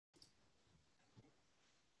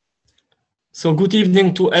So good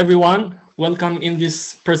evening to everyone. Welcome in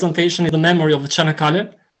this presentation in the memory of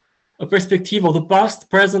Çanakkale, a perspective of the past,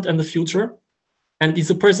 present, and the future. And it's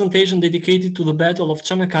a presentation dedicated to the Battle of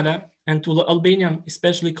Çanakkale and to the Albanian,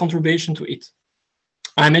 especially contribution to it.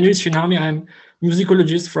 I'm Enis Shinami. I'm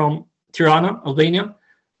musicologist from Tirana, Albania,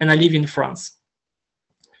 and I live in France.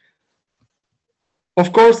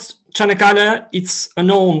 Of course, Çanakkale, it's a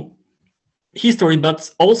known history,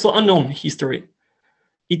 but also unknown history.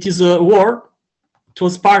 It is a war. It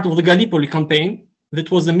was part of the Gallipoli campaign. That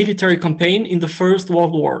was a military campaign in the First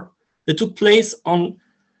World War that took place on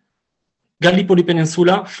Gallipoli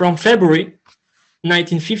Peninsula from February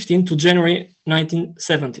 1915 to January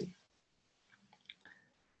 1917.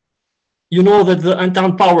 You know that the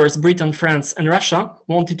Entente powers, Britain, France, and Russia,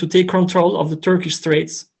 wanted to take control of the Turkish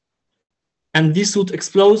Straits, and this would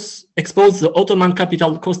expose the Ottoman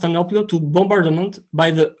capital Constantinople to bombardment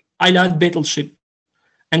by the Allied battleship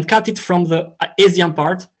and cut it from the Asian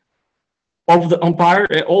part of the empire,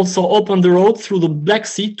 also opened the road through the Black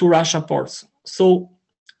Sea to Russia ports. So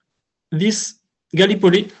this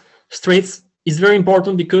Gallipoli Straits is very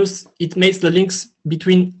important because it makes the links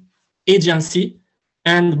between Aegean Sea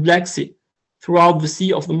and Black Sea throughout the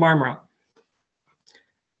Sea of the Marmara.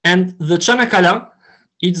 And the Çanakkale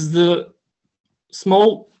is the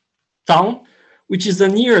small town which is the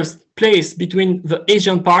nearest place between the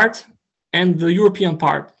Asian part and the European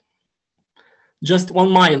part. Just 1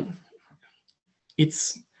 mile.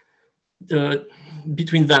 It's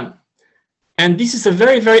between them. And this is a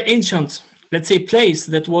very, very ancient, let's say, place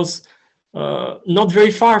that was not very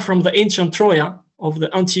far from the ancient Troya of the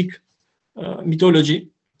antique mythology.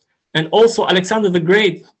 And also Alexander the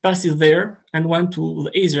Great passes there and went to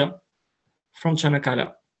Asia from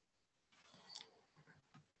Çanakkale.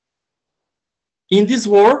 In this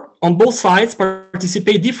war, on both sides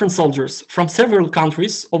participate different soldiers from several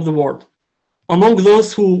countries of the world. Among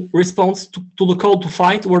those who respond to the call to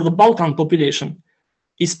fight were the Balkan population,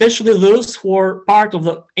 especially those who were part of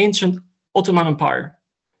the ancient Ottoman Empire.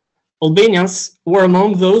 Albanians were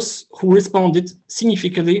among those who responded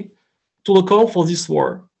significantly to the call for this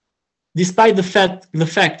war. Despite the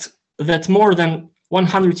fact that more than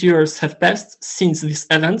 100 years have passed since this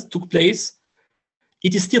event took place,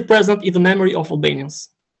 it is still present in the memory of Albanians.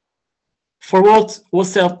 For what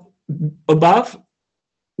was said above,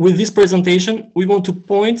 with this presentation, we want to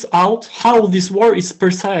point out how this war is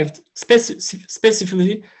perceived,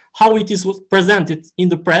 specifically how it is presented in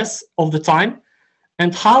the press of the time,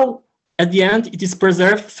 and how, at the end, it is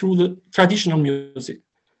preserved through the traditional music.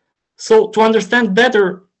 So to understand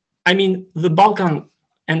better, I mean, the Balkan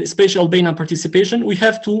and especially Albanian participation, we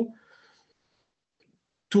have to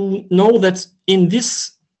know that in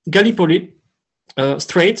this Gallipoli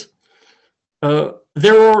Strait,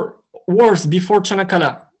 there were wars before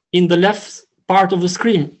Çanakkale. In the left part of the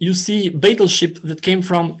screen, you see battleship that came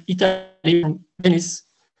from Italy, from Venice,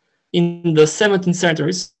 in the 17th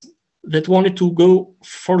centuries that wanted to go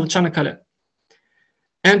for the Çanakkale.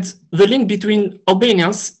 And the link between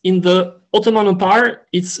Albanians in the Ottoman Empire,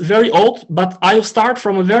 it's very old, but I'll start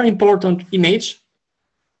from a very important image,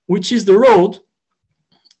 which is the road.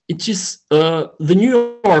 It is the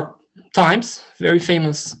New York Times, very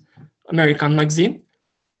famous American magazine,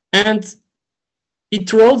 and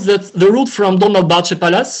it wrote that the route from Dolmabahce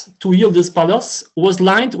Palace to Yıldız Palace was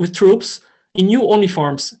lined with troops in new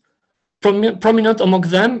uniforms, prominent among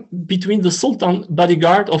them between the Sultan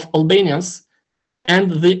bodyguard of Albanians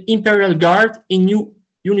and the Imperial Guard in new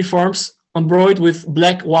uniforms embroidered with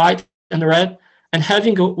black, white, and red, and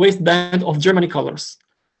having a waistband of Germany colors.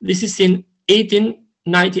 This is in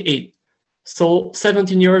 1898, so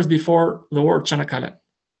 17 years before the war Çanakkale.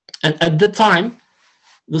 And at the time,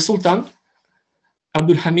 the Sultan,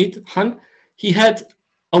 Abdul Hamid Khan, he had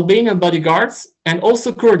Albanian bodyguards and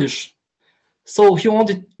also Kurdish. So he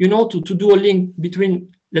wanted, to do a link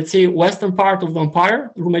between, let's say, western part of the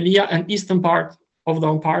empire, Rumelia, and eastern part of the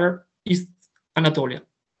empire, East Anatolia.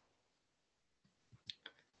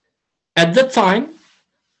 At that time,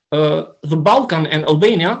 the Balkan and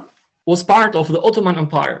Albania was part of the Ottoman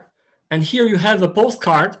Empire. And here you have a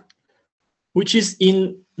postcard, which is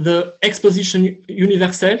in the Exposition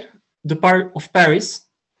Universelle, the part of Paris.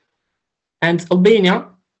 And Albania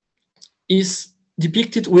is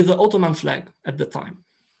depicted with the Ottoman flag at the time.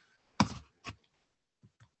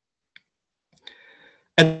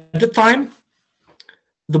 At the time,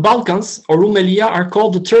 the Balkans, or Rumelia, are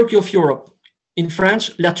called the Turkey of Europe. In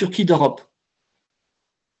French, la Turquie d'Europe.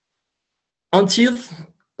 Until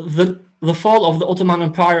the fall of the Ottoman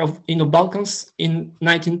Empire in the Balkans in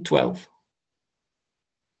 1912.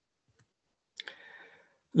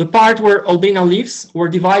 The part where Albania lives were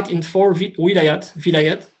divided in 4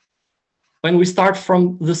 vilayet. When we start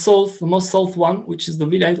from the south, the most south one, which is the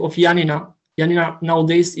vilayet of Yanina. Yanina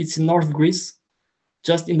nowadays it's in North Greece,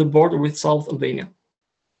 just in the border with South Albania.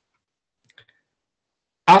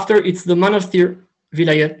 After it's the Manastir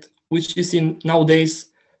vilayet, which is in nowadays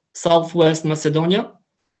Southwest Macedonia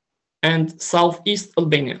and Southeast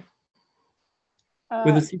Albania,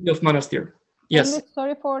 with the city of Manastir. Yes.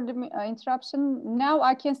 Sorry for the interruption. Now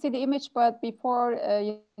I can see the image, but before,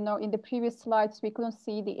 in the previous slides, we couldn't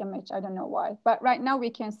see the image. I don't know why. But right now we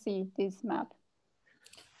can see this map.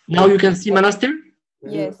 Now you can see Manastir?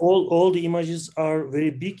 Yes. All the images are very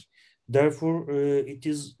big. Therefore, it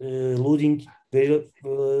is loading very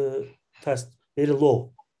fast, very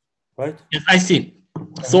low, right? Yes, I see.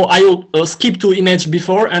 So I will skip to image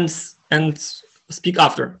before and speak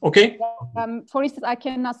after, okay? For instance, I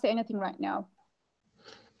cannot say anything right now.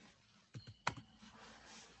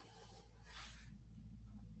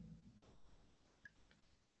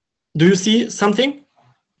 Do you see something?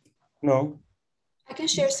 No. I can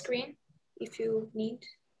share screen if you need.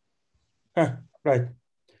 Right.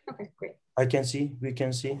 Okay, great. I can see, we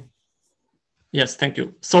can see. Yes, thank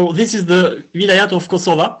you. So this is the vilayet of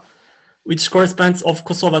Kosovo, which corresponds of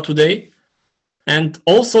Kosovo today. And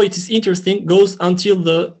also it is interesting, goes until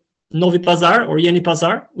the Novi Pazar or Yeni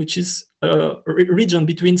Pazar, which is a region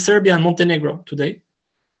between Serbia and Montenegro today.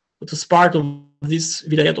 It is part of this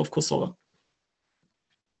vilayet of Kosovo.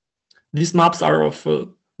 These maps are of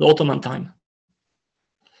the Ottoman time.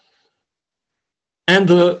 And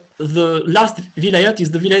the last vilayet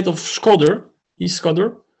is the vilayet of Shkodër, East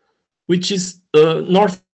Shkodër, which is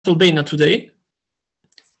North Albania today,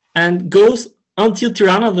 and goes until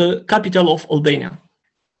Tirana, the capital of Albania.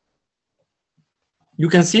 You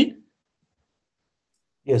can see?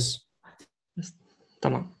 Yes. Yes.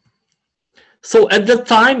 Tamam. So at that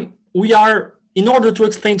time, in order to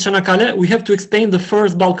explain Çanakkale, we have to explain the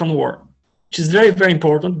First Balkan War, which is very, very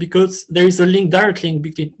important because there is a direct link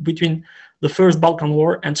between the First Balkan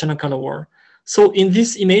War and Çanakkale War. So in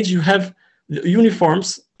this image, you have the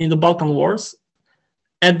uniforms in the Balkan Wars.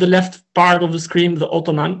 At the left part of the screen, the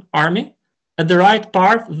Ottoman army. At the right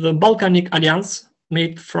part, the Balkanic alliance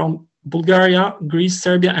made from Bulgaria, Greece,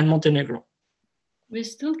 Serbia, and Montenegro. We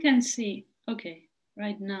still can see, okay,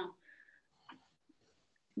 right now.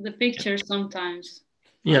 The picture sometimes.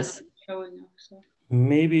 Yes. Showing up, so.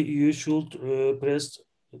 Maybe you should press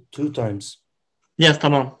 2 times. Yes,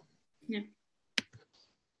 tamam. Yeah.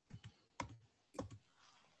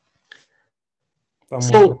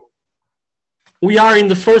 So we are in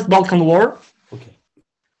the First Balkan War. Okay.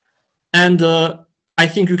 And I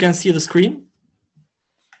think you can see the screen.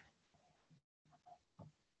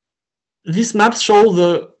 These maps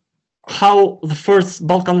show how the First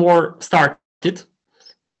Balkan War started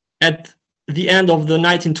at the end of the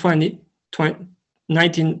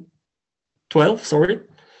 1912, sorry.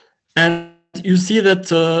 And you see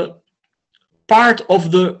that part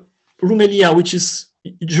of the Rumelia, which is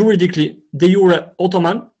juridically de jure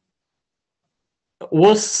Ottoman,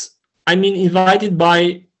 was, invited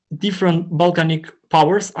by different Balkanic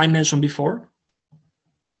powers I mentioned before.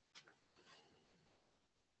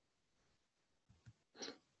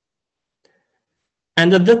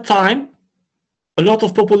 And at that time, a lot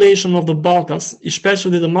of population of the Balkans,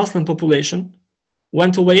 especially the Muslim population,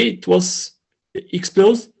 went away. It was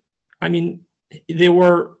exposed. They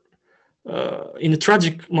were in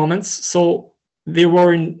tragic moments. So they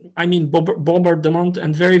were in, bombardment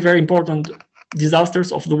and very, very important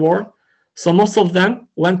disasters of the war. So most of them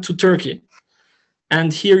went to Turkey.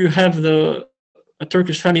 And here you have a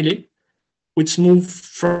Turkish family which moved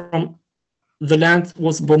from the land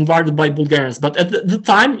was bombarded by Bulgarians. But at the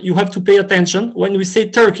time, you have to pay attention. When we say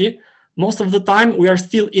Turkey, most of the time we are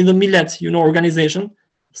still in the millet, organization.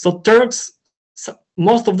 So Turks,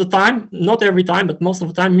 most of the time, not every time, but most of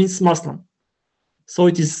the time means Muslim. So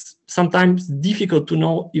it is sometimes difficult to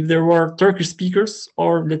know if there were Turkish speakers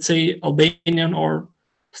or, let's say, Albanian or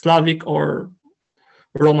Slavic or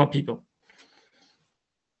Roma people.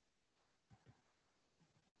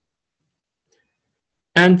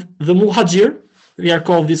 And the Muhajir, we are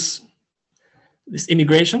called these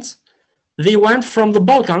immigrations, they went from the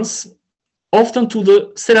Balkans often to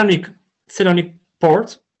the Selanik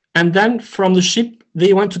port, and then from the ship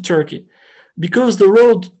they went to Turkey. Because the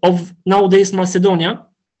road of nowadays Macedonia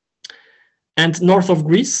and north of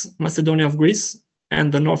Greece, Macedonia of Greece,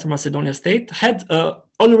 and the North Macedonia state had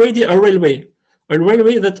already a railway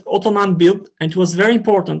that Ottoman built, and it was very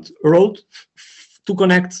important road to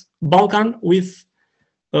connect Balkan with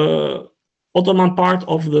Ottoman part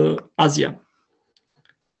of the Asia.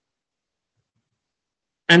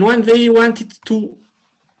 And when they went to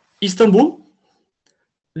Istanbul,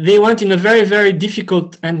 they went in a very, very difficult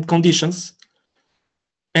conditions.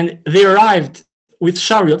 And they arrived with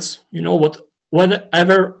chariots, you know,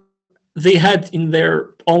 whatever they had in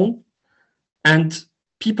their own. And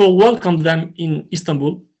people welcomed them in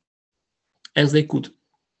Istanbul as they could.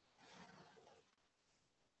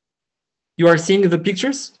 You are seeing the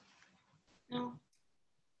pictures? No.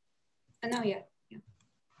 No, yeah.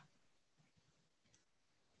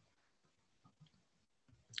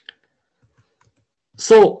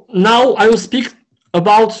 So now I will speak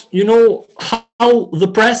about, you know, how the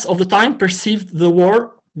press of the time perceived the war,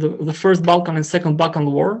 the First Balkan and Second Balkan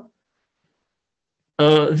War.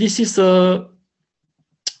 This is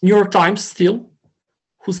New York Times still,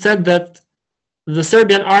 who said that the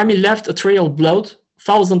Serbian army left a trail of blood,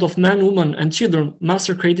 thousands of men, women, and children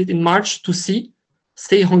massacred in March to sea,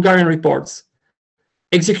 say Hungarian reports.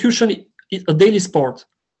 Execution is a daily sport.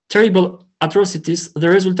 Terrible atrocities, the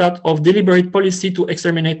result of deliberate policy to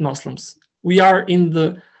exterminate Muslims. We are in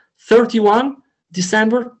the 31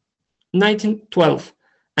 December 1912.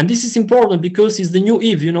 And this is important because it's the new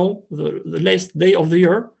eve, you know, the last day of the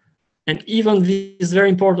year. And even this very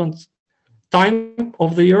important time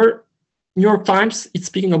of the year, New York Times is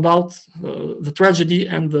speaking about the tragedy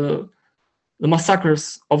and the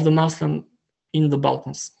massacres of the Muslims in the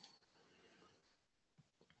Balkans.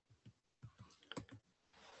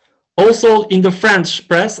 Also, in the French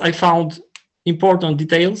press, I found important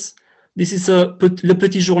details. This is Le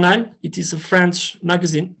Petit Journal. It is a French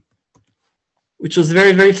magazine, which was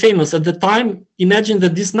very, very famous at the time. Imagine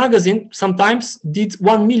that this magazine sometimes did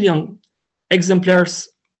 1 million exemplars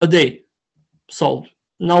a day sold.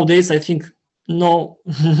 Nowadays, I think no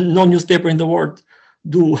newspaper in the world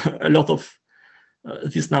do a lot of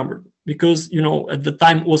this number because, you know, at the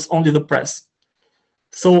time it was only the press.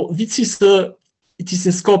 So this is it is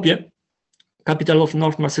in Skopje, capital of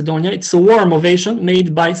North Macedonia. It's a warm ovation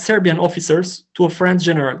made by Serbian officers to a French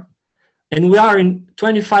general. And we are in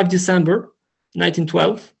 25 December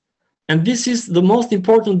 1912. And this is the most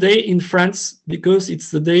important day in France because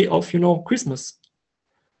it's the day of, you know, Christmas.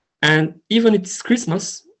 And even it's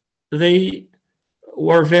Christmas, they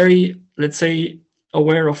were very, let's say,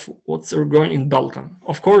 aware of what's going in Balkan.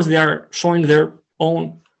 Of course, they are showing their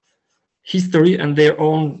own history and their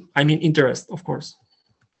own, I mean, interest, of course.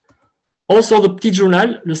 Also, the Petit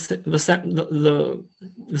Journal, the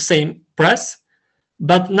same press,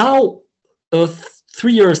 but now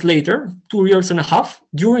 3 years later, 2 years and a half,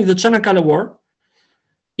 during the Çanakkale War,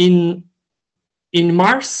 in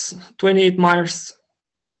March, 28 March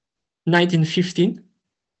 1915,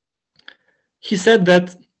 he said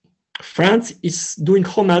that France is doing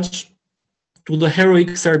homage to the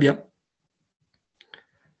heroic Serbia.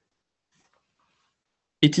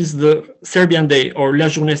 It is the Serbian Day, or La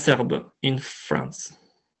Journée Serbe in France,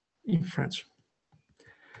 in French.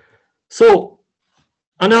 So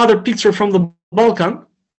another picture from the Balkan.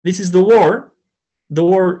 This is the war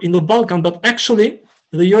in the Balkan, but actually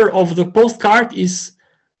the year of the postcard is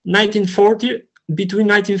 1940, between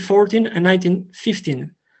 1914 and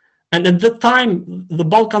 1915. And at that time, the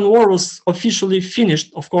Balkan War was officially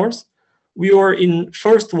finished, of course. We were in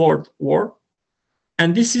First World War.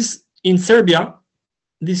 And this is in Serbia.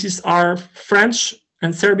 This is our French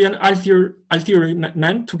and Serbian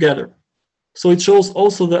artillerymen together. So it shows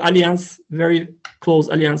also the alliance, very close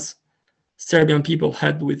alliance Serbian people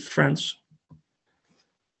had with French.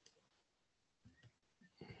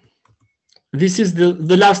 This is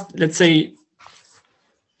the last, let's say,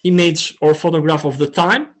 image or photograph of the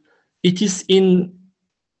time. It is in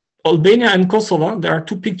Albania and Kosovo. There are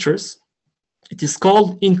two pictures. It is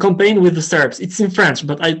called In Campaign with the Serbs. It's in French,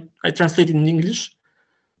 but I translate it in English.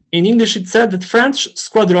 In English, it said that French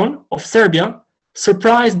squadron of Serbia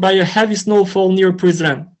surprised by a heavy snowfall near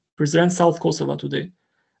Prizren, South Kosovo today,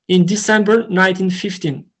 in December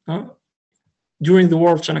 1915, during the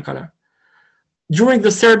War of Çanakkale. During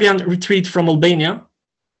the Serbian retreat from Albania,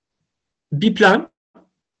 Biplan,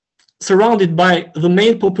 surrounded by the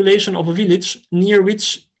male population of a village near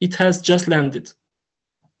which it has just landed.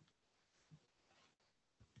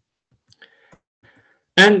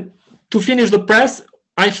 And to finish the press,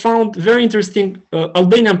 I found very interesting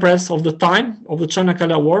Albanian press of the time of the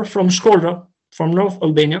Çanakkale War from Shkodra, from North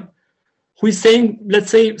Albania, who is saying, let's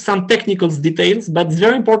say, some technical details, but it's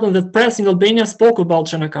very important that press in Albania spoke about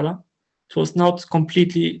Çanakkale. It was not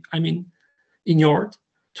completely, I mean, ignored.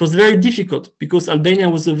 It was very difficult because Albania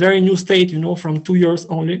was a very new state, you know, from 2 years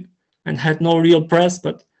only, and had no real press.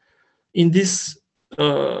 But in this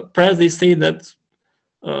press, they say that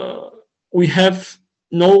we have,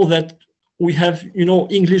 you know,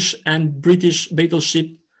 English and British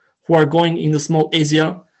battleship who are going in the small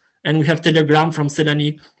Asia, and we have telegram from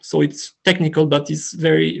Selanik. So it's technical, but it's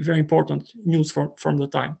very, very important news from the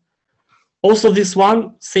time. Also this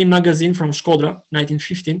one, same magazine from Shkodra,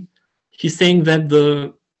 1915, he's saying that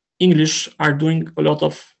the English are doing a lot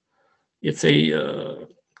of, let's say,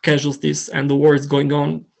 casualties and the war is going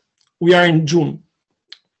on. We are in June.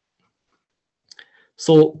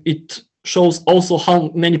 So it shows also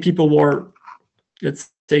how many people were, let's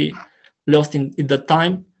say, lost in that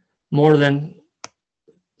time, more than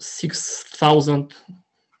 6,000,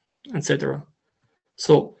 etc.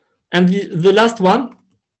 So, and the last one,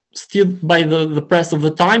 still by the press of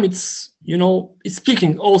the time, it's, you know, it's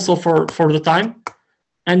speaking also for the time,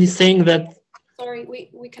 and it's saying that. Sorry,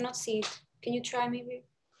 we cannot see it. Can you try maybe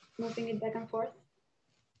moving it back and forth?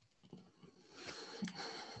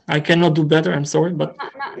 I cannot do better, I'm sorry, but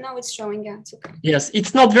now it's showing. Yeah, it's okay. yes,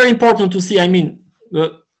 it's not very important to see. I mean,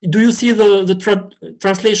 do you see the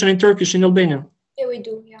translation in Turkish in Albanian? Yeah, we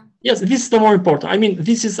do. Yeah. Yes, this is the more important. I mean,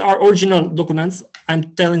 this is our original documents. I'm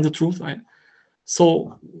telling the truth.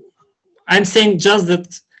 So I'm saying just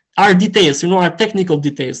that our details, you know, our technical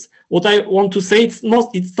details. What I want to say, it's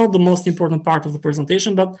not the most important part of the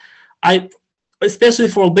presentation, but especially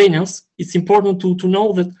for Albanians, it's important to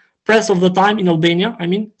know that press of the time in Albania, I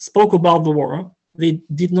mean, spoke about the war. They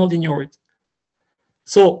did not ignore it.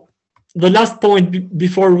 So the last point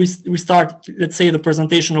before we start, let's say, the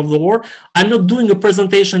presentation of the war, I'm not doing a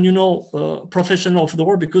presentation, you know, professional of the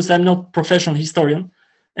war, because I'm not professional historian.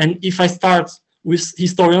 And if I start with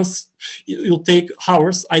historians, it'll take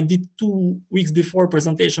hours. I did 2 weeks before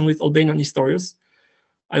presentation with Albanian historians.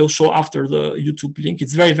 I will show after the YouTube link.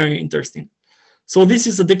 It's very, very interesting. So this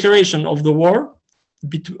is a declaration of the war,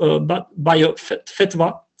 but by a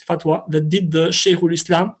fatwa that did the Sheikhul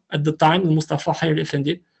Islam at the time, Mustafa Hayr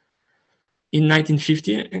Effendi, in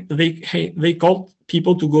 1950. They called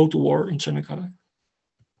people to go to war in Çanakkale.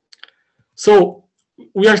 So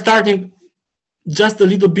we are starting just a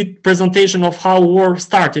little bit presentation of how war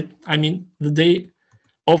started. I mean, the day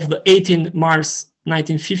of the 18 March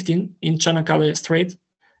 1915 in Çanakkale Strait,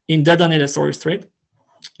 in Dardanelles Strait.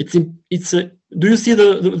 Do you see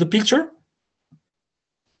the picture?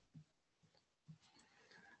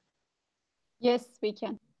 Yes, we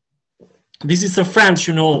can. This is a French,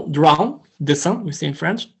 you know, drawing, dessin, we say in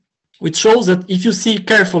French, which shows that if you see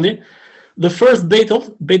carefully, the first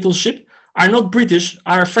battleship are not British,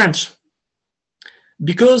 are French.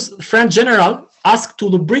 Because French general asked to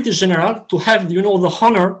the British general to have, you know, the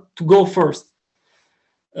honor to go first.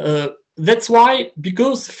 That's why,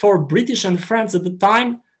 because for British and France at the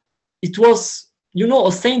time, it was, you know,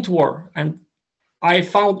 a saint war. And I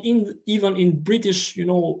found even in British, you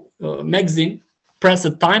know, magazine, press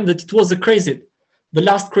at the time, that it was a crusade, the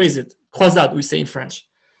last crusade, croisade, we say in French.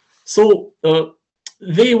 So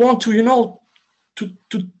they want to, you know, to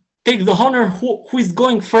take the honor who is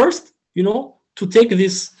going first, you know, to take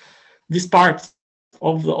this part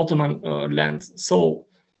of the Ottoman land. So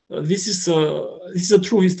this is a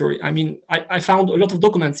true history. I mean, I found a lot of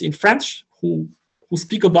documents in French who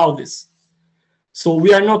speak about this. So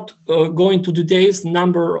we are not going to today's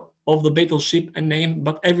number of the battleship and name,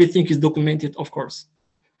 but everything is documented, of course.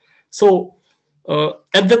 So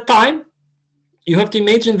at that time, you have to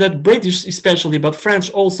imagine that British especially, but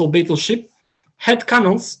French also battleship, had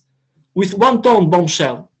cannons with 1-ton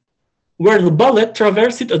bombshell, where the bullet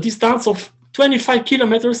traversed a distance of 25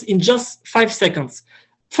 kilometers in just 5 seconds.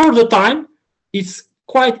 For the time, it's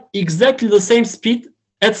quite exactly the same speed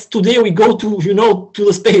as today we go to, you know, to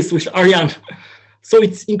the space with Ariane. So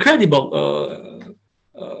it's incredible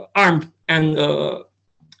armed and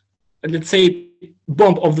let's say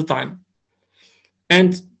bomb of the time.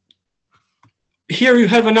 And here you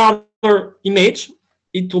have another image.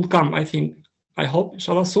 It will come, I think, I hope,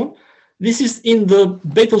 inshallah, soon. This is in the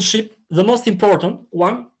battleship, the most important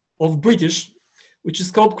one of British, which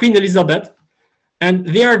is called Queen Elizabeth. And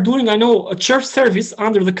they are doing, I know, a church service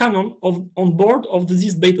under the cannon on board of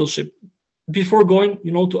this battleship before going,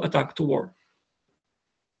 you know, to attack, to war.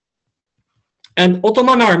 And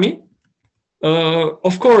Ottoman army,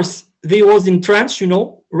 of course, they was in trench, you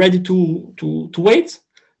know, ready to wait,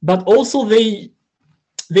 but also they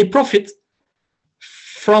profit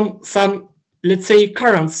from some, let's say,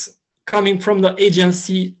 currents coming from the Aegean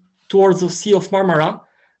Sea towards the Sea of Marmara.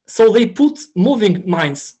 So they put moving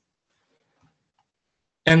mines.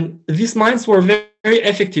 And these mines were very, very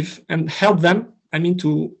effective and helped them, I mean,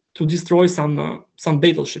 to destroy some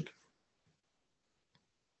battleship.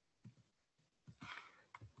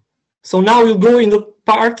 So now we'll go in the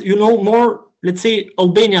part, you know, more, let's say,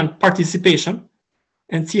 Albanian participation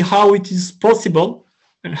and see how it is possible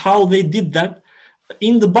and how they did that.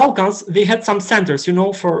 in the Balkans, they had some centers, you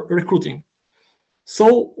know, for recruiting.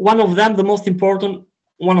 So one of them, the most important,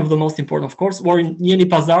 of course, were in Njeni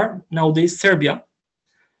Pazar, nowadays Serbia,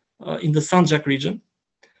 in the Sanjak region.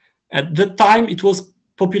 At that time, it was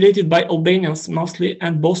populated by Albanians mostly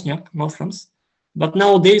and Bosniak Muslims. But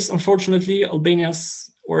nowadays, unfortunately,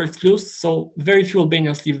 Albanians were excluded, so very few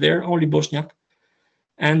Albanians live there, only Bosniak.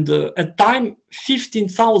 And at time,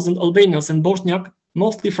 15,000 Albanians and Bosniak,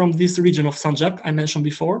 mostly from this region of Sanjak I mentioned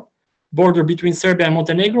before, border between Serbia and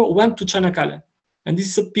Montenegro, went to Çanakkale. And this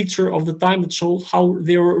is a picture of the time that shows how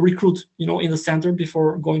they were recruited, you know, in the center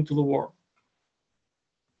before going to the war.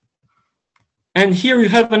 And here you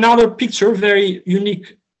have another picture, very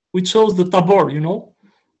unique, which shows the tabor, you know,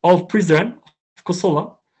 of Prizren, of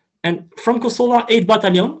Kosovo. And from Kosovo, 8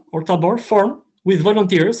 battalion, or tabor, formed with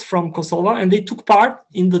volunteers from Kosovo, and they took part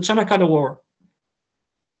in the Çanakkale War.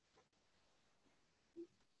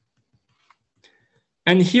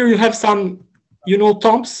 And here you have some, you know,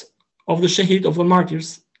 tombs of the Shahid, of the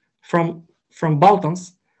martyrs from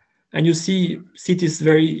Balkans. And you see cities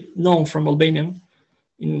very known from Albanian,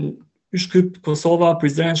 in Ushkup, Kosovo,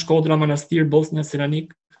 Prizren, Shkodra, Manastir, Bosnia,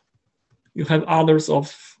 Selanik. You have others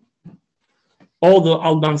of all the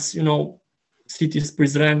Albans, you know, cities,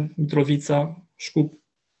 Prizren, Mitrovica, Shkup,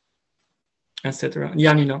 etc.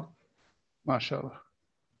 Janina. MashaAllah.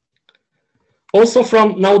 Also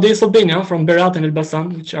from nowadays Albania, from Berat and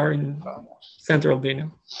Elbasan, which are in central Albania.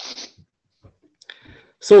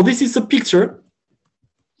 So this is a picture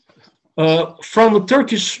from a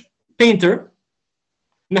Turkish painter,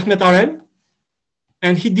 Mehmet Arel,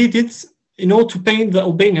 and he did it, you know, to paint the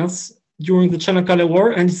Albanians during the Çanakkale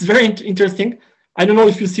War, and it's very interesting. I don't know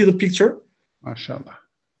if you see the picture. MashaAllah.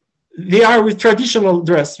 They are with traditional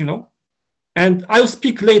dress, you know, and I'll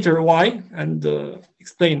speak later why and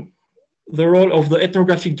explain the role of the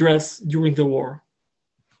ethnographic dress during the war.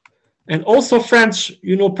 And also French,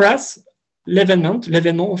 you know, press,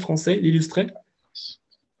 l'événement en français, l'illustré,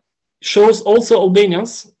 shows also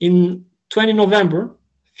Albanians in 20 November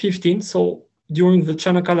 15, so during the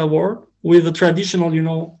Çanakkale War, with the traditional, you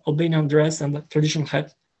know, Albanian dress and the traditional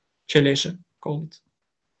hat, çeleşe, called it.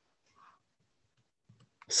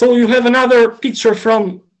 So you have another picture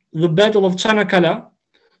from the Battle of Çanakkale.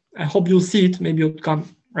 I hope you'll see it, maybe it'll come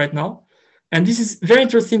right now. And this is very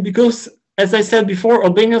interesting because, as I said before,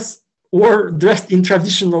 Albanians were dressed in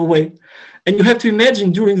traditional way. And you have to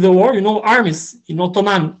imagine during the war, you know, armies in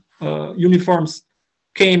Ottoman uniforms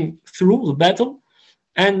came through the battle,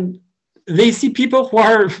 and they see people who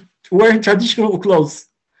are wearing traditional clothes.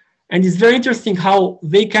 And it's very interesting how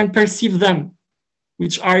they can perceive them,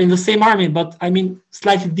 which are in the same army, but I mean,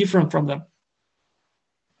 slightly different from them.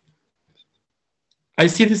 I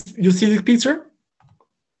see this, you see this picture?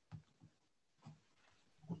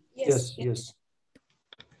 Yes, yes.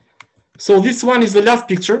 So this one is the last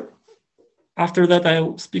picture. After that,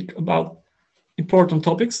 I'll speak about important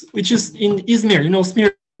topics, which is in Izmir, you know,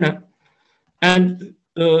 Smyrna. And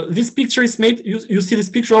this picture is made, you see this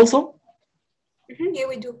picture also? Mm-hmm, yeah,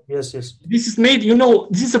 we do. Yes, yes. This is made, you know,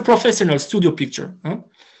 this is a professional studio picture.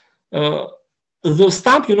 Huh? The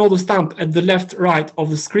stamp, you know, the stamp at the left, right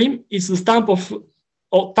of the screen is the stamp of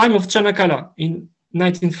time of Çanakkale in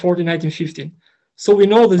 1940, 1915. So we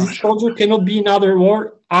know that this soldier cannot be in other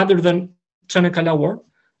war other than Çanakkale War.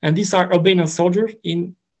 And these are Albanian soldiers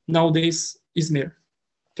in nowadays Izmir,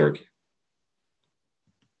 Turkey.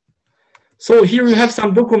 So here we have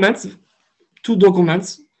some documents, 2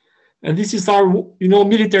 documents. And this is our, you know,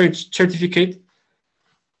 military certificate.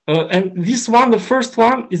 And this one, the first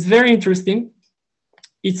one, is very interesting.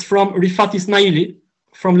 It's from Rifat Ismaili,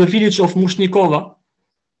 from the village of Musnikova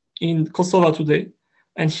in Kosovo today.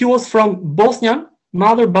 And he was from Bosnian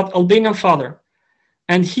mother, but Albanian father.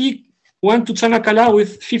 And he went to Çanakkale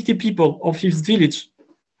with 50 people of his village.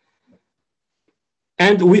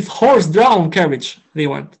 And with horse-drawn carriage, they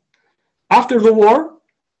went. After the war,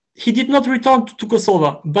 he did not return to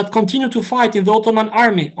Kosovo, but continued to fight in the Ottoman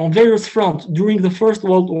army on various fronts during the First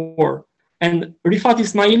World War. And Rifat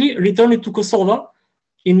Ismaili returned to Kosovo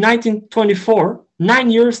in 1924,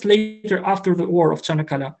 9 years later after the war of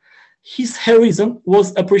Çanakkale. His heroism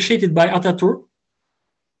was appreciated by Ataturk,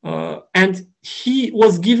 and he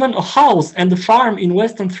was given a house and a farm in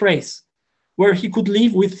Western Thrace, where he could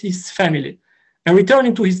live with his family. And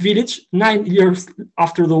returning to his village 9 years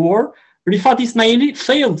after the war, Rifat Ismaili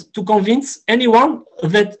failed to convince anyone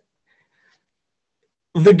that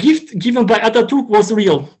the gift given by Ataturk was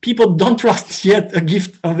real. People don't trust yet a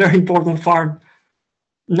gift, a very important farm,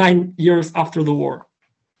 9 years after the war.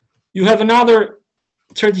 You have another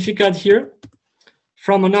certificate here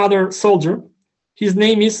from another soldier. His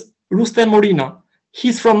name is Rustem Morina,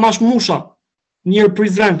 He's from Mashmusha, near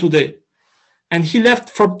Prizren today. And he left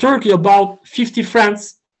for Turkey about 50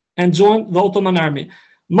 friends and joined the Ottoman army.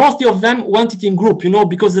 Most of them went it in group,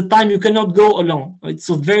 because the time you cannot go alone. It's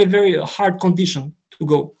a very, very hard condition to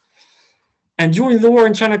go. And during the war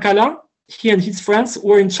in Çanakkale, he and his friends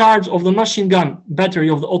were in charge of the machine gun battery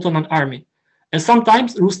of the Ottoman army. And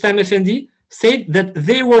sometimes Rustem Efendi said that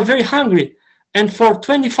they were very hungry and for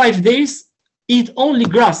 25 days eat only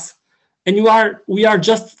grass. And we are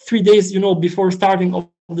just 3 days, before starting of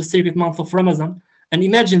the sacred month of Ramadan. And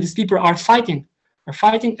imagine these people are fighting,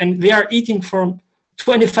 and they are eating for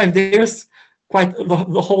 25 days, quite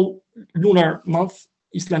the whole lunar month,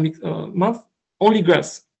 Islamic month, only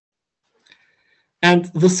grass. And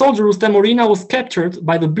the soldier Rustem Orina was captured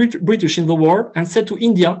by the British in the war and sent to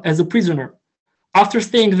India as a prisoner. After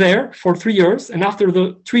staying there for 3 years, and after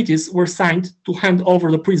the treaties were signed to hand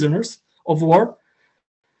over the prisoners of war,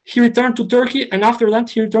 he returned to Turkey, and after that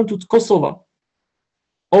he returned to Kosovo.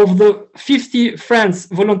 Of the 50 French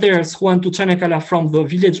volunteers who went to Çanakkale from the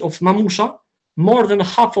village of Mamusha, more than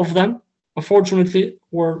half of them, unfortunately,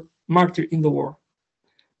 were martyred in the war.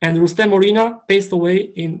 And Rustem Orina passed away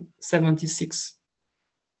in 76.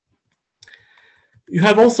 You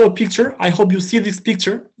have also a picture. I hope you see this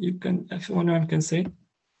picture. You can, if anyone can say.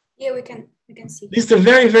 Yeah, we can see. This is a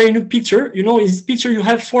very, very new picture. In this picture, you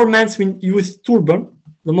have 4 men with turban,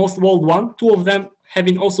 the most old one, 2 of them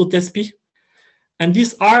having also tespih. And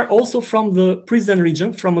these are also from the Prizren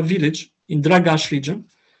region, from a village in Dragash region.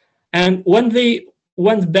 And when they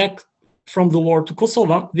went back from the war to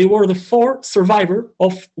Kosovo, they were the 4 survivors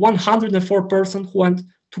of 104 persons who went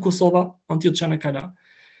to Kosovo until Çanakkale.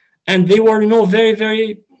 And they were, very,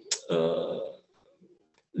 very,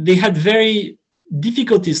 they had very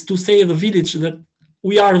difficulties to say in the village that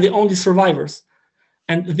we are the only survivors.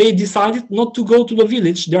 And they decided not to go to the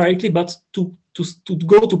village directly, but to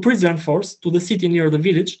go to Prizren force, to the city near the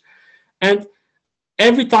village. And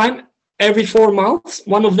every 4 months,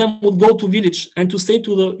 one of them would go to village and to say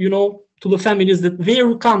to the, to the families that they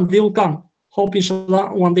will come. Hope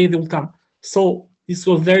inshallah one day they will come. So this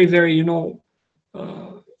was very, very,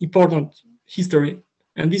 important history.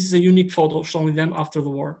 And this is a unique photo showing them after the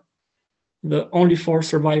war. The only 4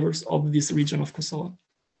 survivors of this region of Kosovo.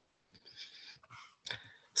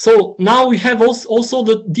 So now we have also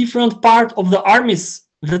the different part of the armies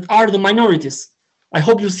that are the minorities. I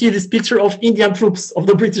hope you see this picture of Indian troops of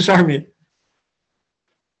the British Army.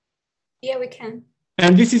 Yeah, we can.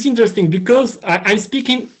 And this is interesting because I'm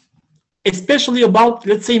speaking especially about,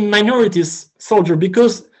 let's say, minorities soldier,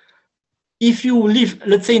 because if you live,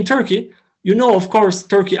 let's say, in Turkey, of course,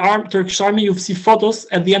 Turkish army, you see photos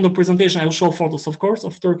at the end of presentation. I will show photos, of course,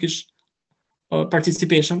 of Turkish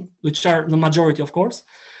participation, which are the majority, of course.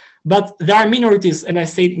 But there are minorities, and I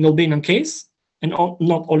said in Albanian case, and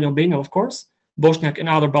not only Albania, of course, Bosniak and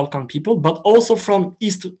other Balkan people, but also from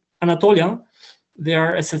East Anatolia. They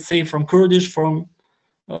are, as I say, from Kurdish, from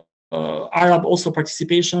Arab also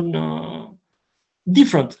participation,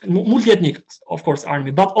 different, multi-ethnic, of course,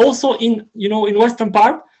 army. But also in Western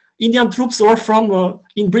part, Indian troops were from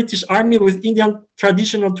in British army with Indian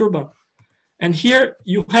traditional turban. And here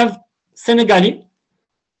you have Senegali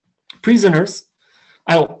prisoners.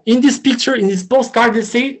 In this picture, in this postcard, they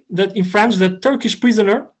say that in French, that Turkish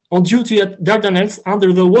prisoner on duty at Dardanelles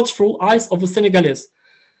under the watchful eyes of the Senegalese,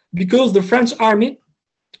 because the French army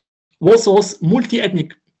was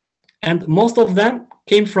multi-ethnic, and most of them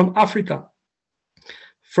came from Africa,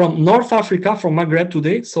 from North Africa, from Maghreb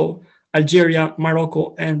today, so Algeria,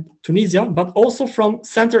 Morocco, and Tunisia, but also from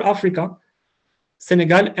Central Africa,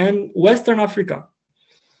 Senegal, and Western Africa.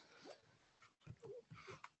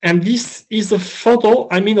 And this is a photo,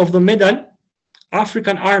 of the medal,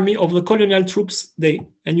 African Army of the Colonial Troops Day.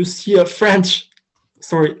 And you see a French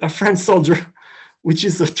soldier, which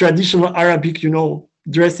is a traditional Arabic,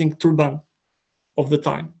 dressing turban of the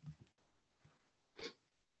time.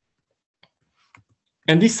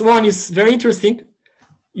 And this one is very interesting.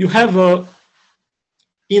 You have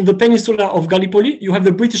in the peninsula of Gallipoli, you have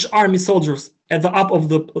the British Army soldiers at the up of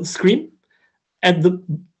the screen. At the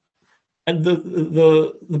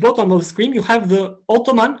bottom of the screen, you have the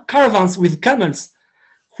Ottoman caravans with camels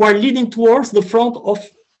who are leading towards the front of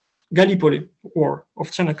Gallipoli war,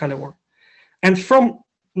 of Çanakkale war. And from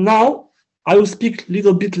now, I will speak a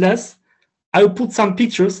little bit less. I will put some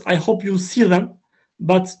pictures. I hope you see them.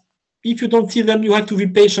 But if you don't see them, you have to be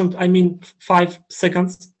patient. 5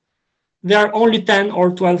 seconds. There are only 10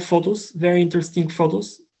 or 12 photos, very interesting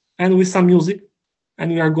photos, and with some music.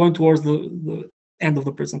 And we are going towards the end of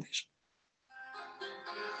the presentation.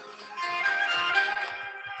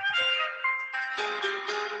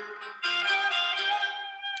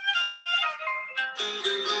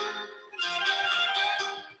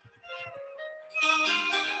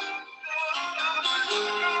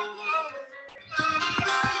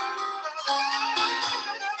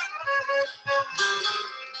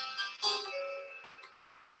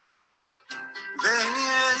 Beni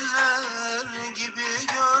eller gibi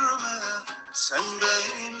görme, sen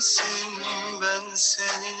benimsin, ben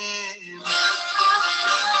seninim.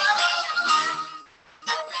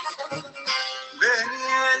 Beni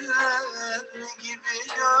eller gibi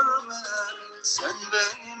görme, sen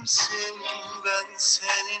benimsin, ben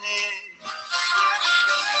seninim.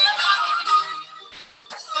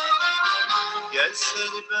 Gel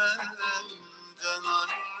seni benden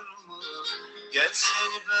ayırma, gel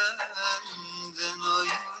seni benden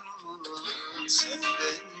ayırma. Sen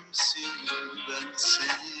benimsin, ben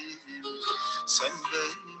seninim. Sen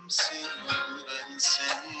benimsin, ben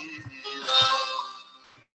seninim.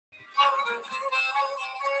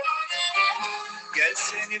 Gel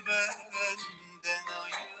seni benden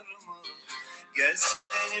ayırma, gel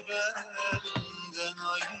seni benden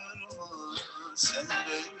ayırma. Sen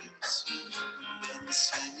benimsin, ben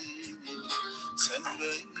seninim. Sen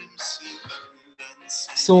benimsin, ben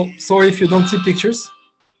seninim. So sorry if you don't see pictures,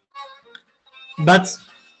 but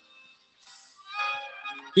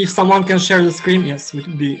if someone can share the screen, yes, it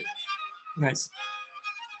would be nice,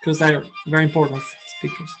 because they're very important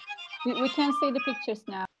pictures. We can see the pictures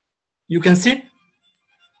now. You can see?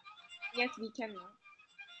 Yes, we can now.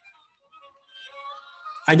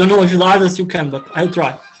 I don't know if the others you can, but I'll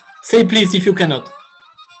try. Say please if you cannot.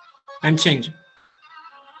 I'm changing.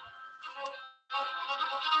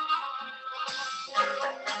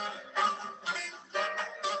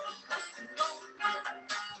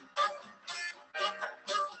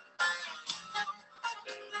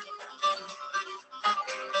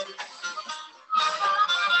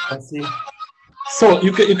 I see. So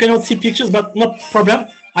you cannot see pictures, but no problem.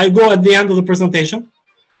 I go at the end of the presentation,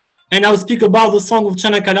 and I'll speak about the song of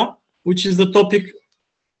Çanakkale, which is the topic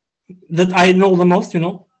that I know the most. You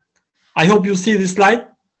know, I hope you see this slide.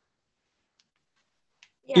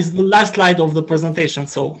 Yeah. It's the last slide of the presentation.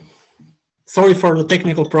 So sorry for the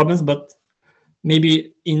technical problems, but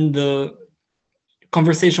maybe in the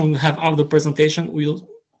conversation we have after the presentation, we'll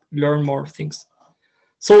learn more things.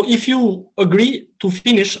 So if you agree to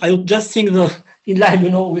finish, I'll just sing the in live, you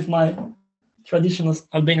know, with my traditional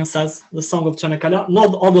Albanian says, the song of Çanakkale.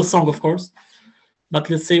 Not all the song, of course, but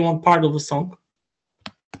let's say one part of the song.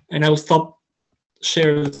 And I will stop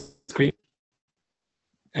share the screen.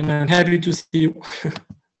 And I'm happy to see you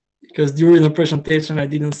because during the presentation I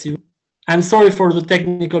didn't see you. I'm sorry for the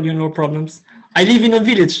technical, you know, problems. I live in a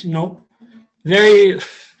village, you know, very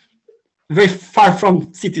far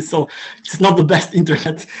from city, so it's not the best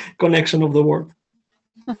internet connection of the world.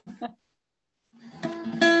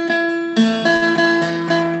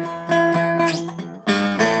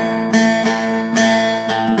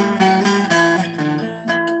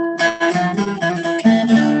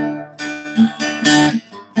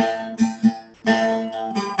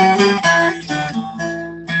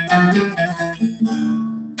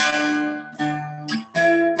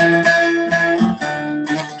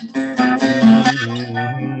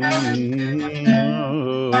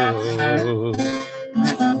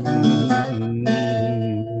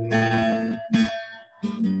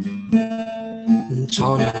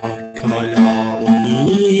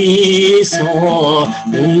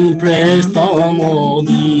 Un préstamo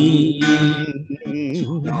di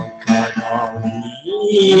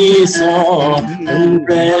un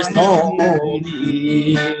préstamo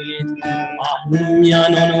di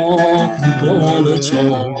Agnano no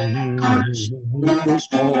ciò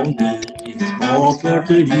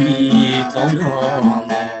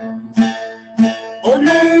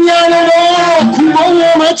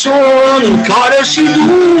Çon karşı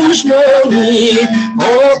düşmanı o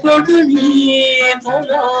perdeni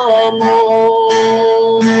tolamo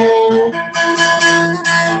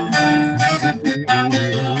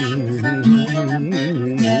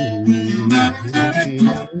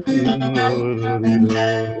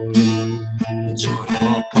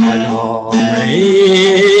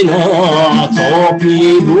Çanakkale'na topi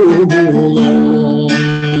bulan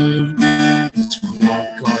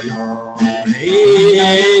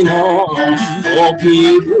Çanakkale'na topi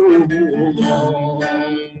bulan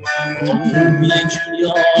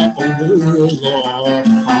Meclia Allah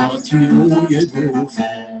Hatiyu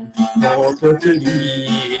yedufan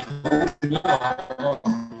Ortadeli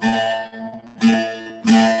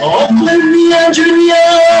Aklımya dünya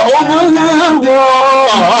oğlan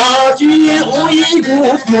Hatiyu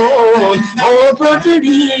yedufan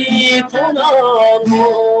Ortadeli falan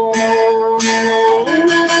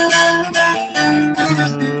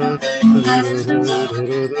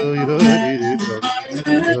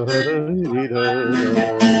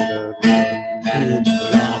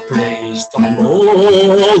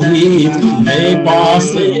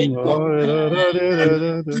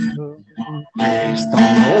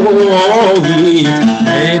Stanovi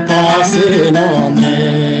ne pase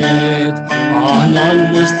namet,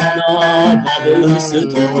 anan stana babası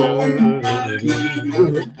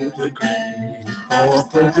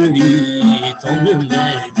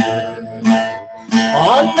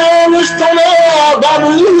Anan stana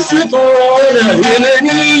babası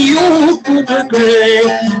yemeni yok the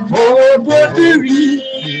great for Burberry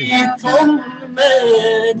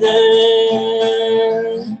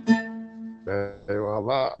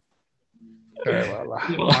Eyvallah. Eyvallah.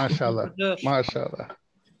 Maşallah. Maşallah.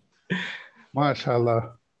 Maşallah.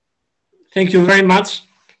 Thank you very much.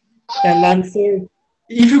 And I'm sorry.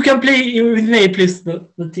 If you can play with me, please,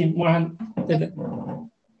 the team.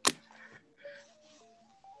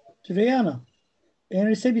 Süreyya Hanım,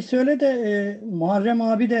 Enris'e bir söyle de Muharrem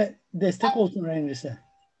abi de destek olsun Enris'e.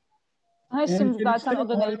 Ha, şimdi zaten o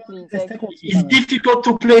da ne ekleyecek. It's difficult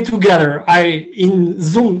to play together. In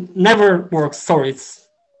Zoom never works. Sorry,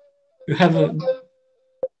 you have a.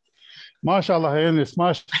 Maşallah Enris,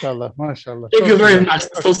 maşallah, maşallah. Thank you very much.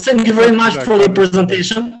 So thank you very much for the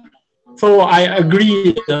presentation. So I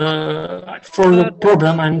agree for the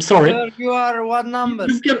problem. I'm sorry. Sir, you are what number?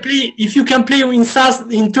 If you can play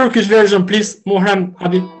in Turkish version, please, Muharrem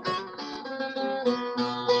abi.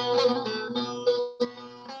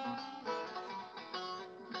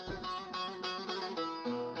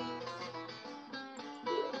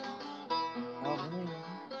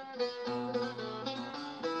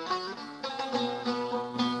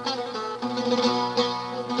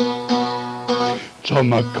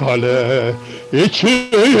 Çanakkale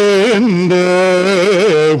içinde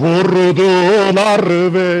vurdular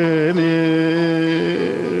beni.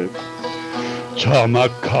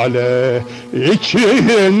 Çanakkale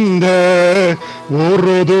içinde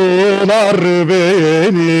vurdular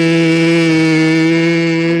beni.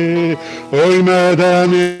 Ölmeden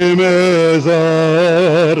mezara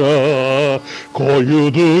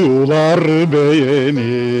koydular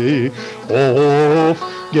beni. Of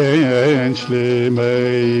gençliğim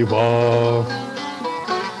eyvah.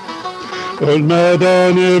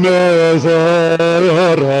 Ölmeden mezara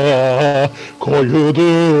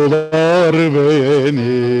koydular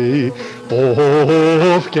beni.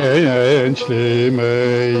 Of gençliğim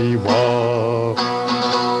eyvah.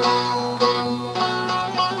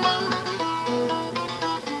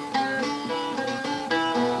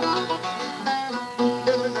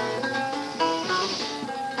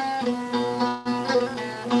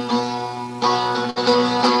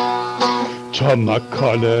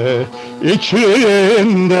 Çanakkale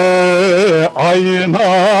içinde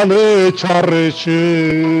aynalı çarşı.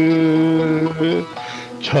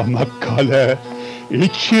 Çanakkale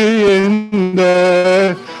içinde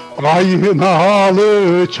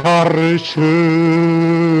aynalı çarşı.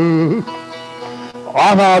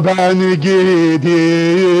 Ana ben gidiyorum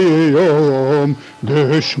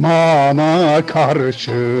düşmana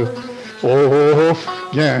karşı. Of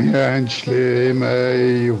gençliğim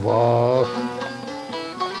eyvah.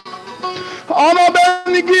 Ama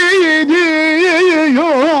ben gidiyorum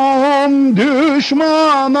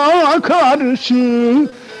düşmana karşı.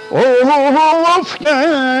 Of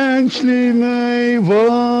gençliğim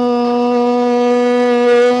eyvah.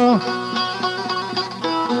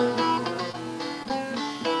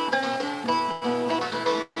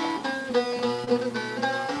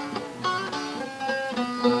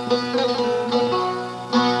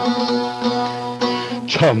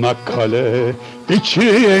 Çanakkale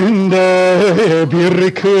içinde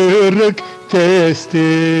bir kırık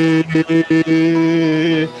testi.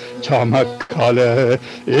 Çanakkale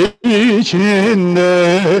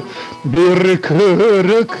içinde bir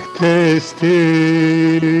kırık testi.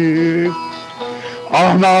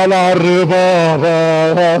 Analar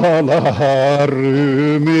babalar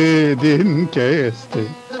ümidin kesti.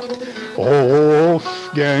 Of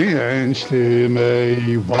gençliğim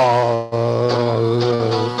eyvah.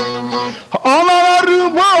 Analar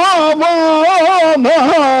babalar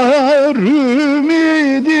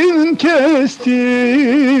ümidin kesti.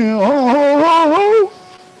 Of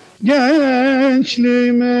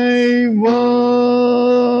gençliğim eyvah.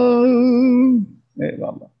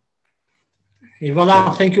 Eyvallah.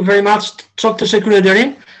 Eyvallah. Thank you very much. Çok teşekkür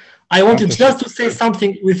ederim. I wanted just to say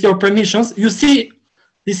something with your permissions. You see,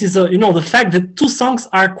 this is the fact that two songs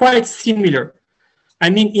are quite similar. I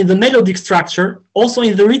mean, in the melodic structure, also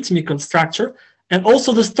in the rhythmical structure, and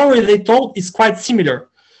also the story they told is quite similar.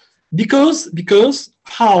 Because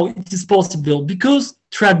how it is possible? Because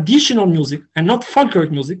traditional music, and not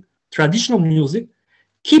folkloric music, traditional music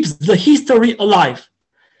keeps the history alive.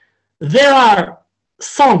 There are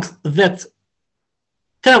songs that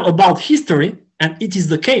tell about history, and it is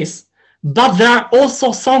the case, but there are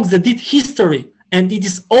also songs that did history, and it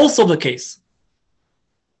is also the case.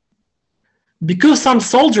 Because some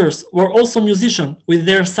soldiers were also musicians with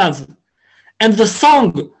their sads. And the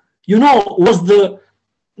song, you know, was the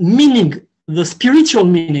meaning, the spiritual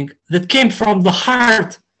meaning that came from the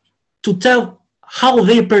heart to tell how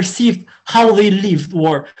they perceived, how they lived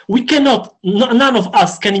war. We cannot, none of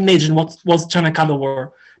us can imagine what was Çanakkale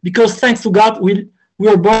War, because thanks to God, we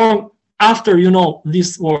were born after, you know,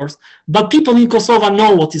 these wars. But people in Kosovo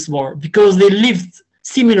know what is war, because they lived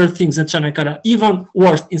similar things in Çanakkale, even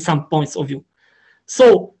worse in some points of view.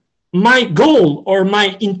 So my goal or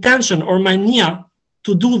my intention or my nia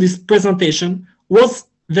to do this presentation was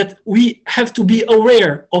that we have to be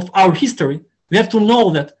aware of our history. We have to know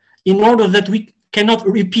that in order that we cannot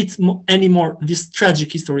repeat anymore this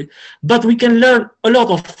tragic history, but we can learn a lot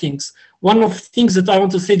of things. One of the things that I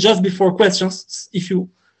want to say just before questions, if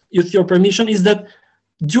your permission, is that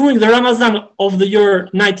during the Ramadan of the year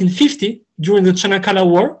 1950, during the Çanakkale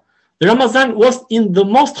War, the Ramadan was in the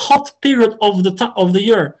most hot period of the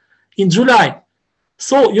year, in July.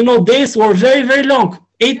 So, you know, days were very, very long,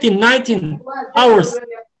 18, 19 hours,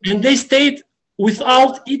 and they stayed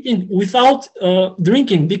without eating, without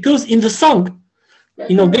drinking, because in the song,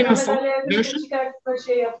 in Albanian song version,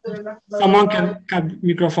 someone can cut the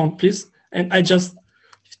microphone, please, and I just,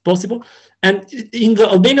 if possible, and in the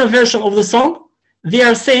Albanian version of the song, they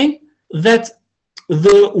are saying that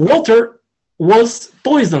the water was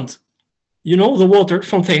poisoned, you know, the water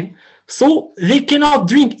fontaine, so they cannot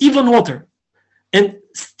drink even water. And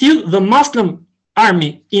still the Muslim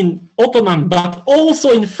army in Ottoman, but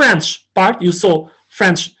also in French part, you saw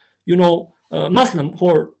French, you know, Muslim who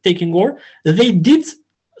are taking war, they did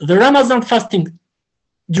the Ramadan fasting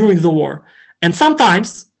during the war. And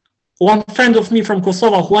sometimes, one friend of me from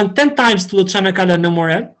Kosovo who went 10 times to the Çanakkale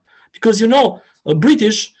Memorial, because, you know,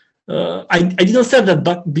 British, I didn't say that,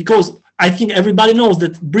 but because I think everybody knows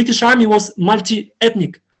that British army was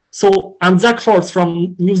multi-ethnic. So Anzac force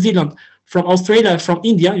from New Zealand, from Australia, from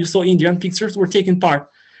India, you saw Indian pictures, were taking part.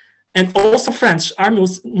 And also French army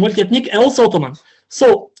was multi-ethnic, and also Ottoman.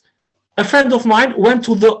 So a friend of mine went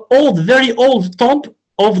to the old, very old tomb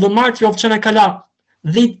of the martyr of Çanakkale.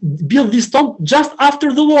 They built this tomb just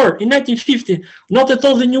after the war in 1950, not at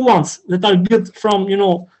all the new ones that are built from, you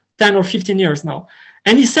know, 10 or 15 years now.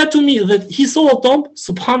 And he said to me that he saw a tomb,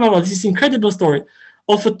 subhanAllah, this incredible story,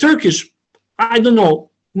 of a Turkish, I don't know,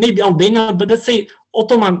 maybe Albanian, but let's say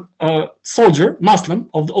Ottoman soldier, Muslim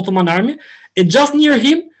of the Ottoman army. And just near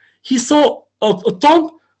him, he saw a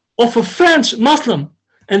tomb of a French Muslim.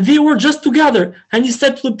 And they were just together. And he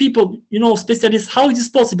said to the people, you know, specialists, how is this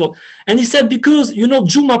possible? And he said, because, you know,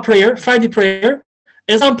 Juma prayer, Friday prayer,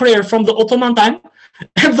 Azan prayer from the Ottoman time,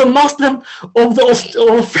 and the Muslim of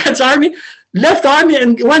the French army left the army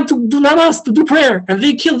and went to do namaz, to do prayer, and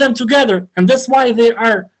they killed them together, and that's why they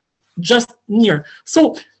are just near.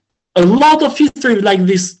 So a lot of history like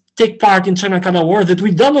this take part in Çanakkale War that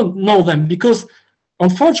we don't know them, because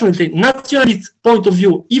unfortunately, nationalist point of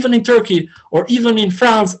view, even in Turkey or even in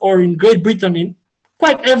France or in Great Britain, in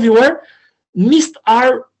quite everywhere, missed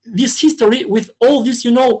this history with all this,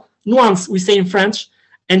 you know, nuance we say in French.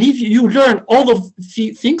 And if you learn all of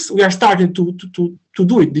the things, we are starting to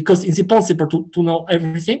do it, because it's impossible to know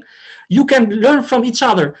everything. You can learn from each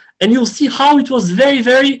other, and you'll see how it was very,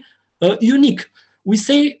 very unique. We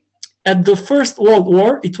say at the First World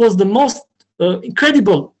War, it was the most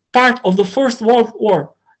incredible part of the First World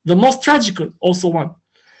War, the most tragical also one.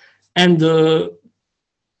 And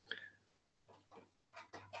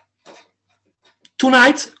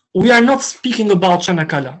tonight, we are not speaking about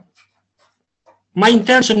Çanakkale. My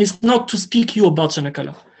intention is not to speak you about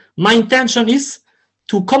Çanakkale. My intention is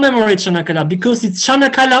to commemorate Çanakkale, because it's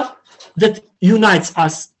Çanakkale that unites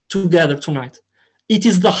us together tonight. It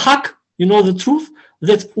is the haq, you know, the truth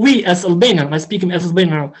that we as Albanian, I speak as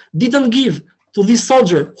Albanian now, didn't give to this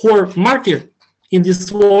soldier who are martyred in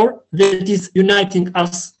this war, that is uniting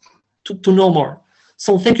us to know more.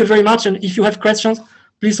 So thank you very much. And if you have questions,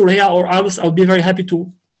 please, Ureya or others, I'll be very happy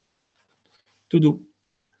to do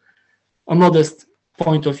a modest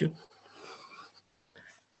point of view.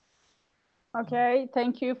 Okay,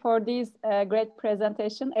 thank you for this great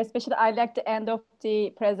presentation. Especially, I like the end of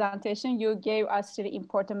the presentation. You gave us really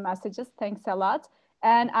important messages. Thanks a lot.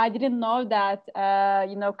 And I didn't know that,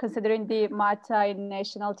 you know, considering the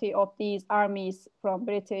multi-nationality of these armies from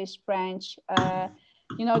British, French,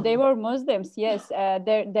 you know, they were Muslims. Yes,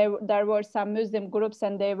 there were some Muslim groups,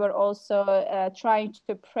 and they were also trying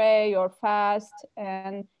to pray or fast.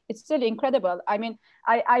 And it's really incredible. I mean,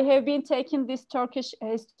 I have been taking these Turkish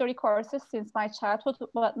history courses since my childhood,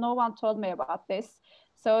 but no one told me about this.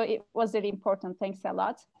 So it was really important. Thanks a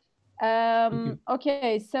lot.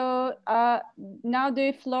 Okay, so now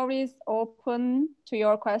the floor is open to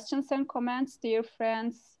your questions and comments, dear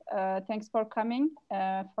friends. Thanks for coming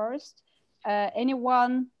first.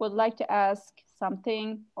 Anyone would like to ask something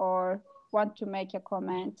or want to make a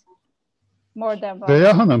comment? More than one.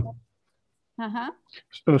 Süreyya Hanım.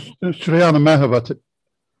 Süreyya Hanım merhaba.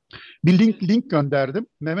 Bir link gönderdim.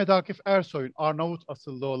 Mehmet Akif Ersoy'un Arnavut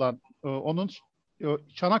asıllı olan onun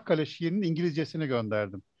Çanakkale şiirinin İngilizcesini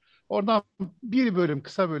gönderdim. Oradan bir bölüm,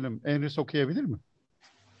 kısa bölüm Enris okuyabilir mi?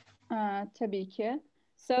 Tabii ki.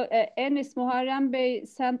 So Enris, Muharrem Bey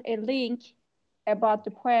sent a link about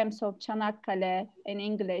the poems of Çanakkale in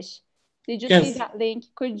English. Did you see that link?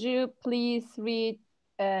 Could you please read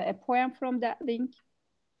a poem from that link?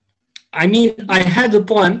 I mean, I had a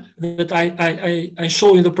poem that I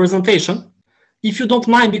show in the presentation. If you don't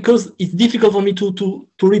mind, because it's difficult for me to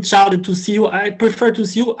reach out and to see you, I prefer to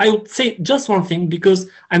see you. I would say just one thing, because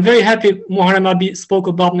I'm very happy Muharrem Abi spoke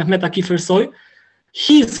about Mehmet Akif Ersoy.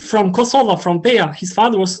 He's from Kosovo, from Peja. His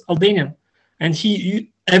father was Albanian. And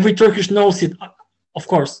every Turkish knows it, of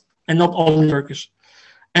course, and not only Turkish.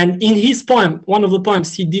 And in his poem, one of the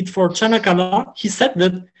poems he did for Çanakkale, he said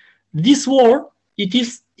that this war,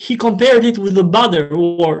 he compared it with the Badr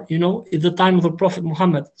war, you know, at the time of the Prophet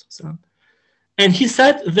Muhammad. And he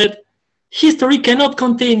said that history cannot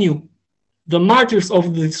contain you. The martyrs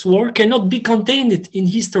of this war cannot be contained in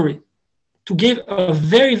history to give a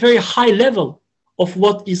very, very high level of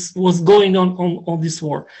what was going on this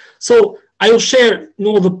war. So I will share, you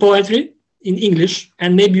know, the poetry in English,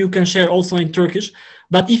 and maybe you can share also in Turkish.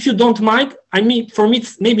 But if you don't mind, I mean, for me,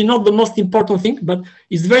 it's maybe not the most important thing, but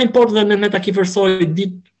it's very important that Mehmet Akif Ersoy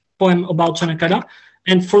did poem about Çanakkale.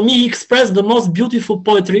 And for me, he expressed the most beautiful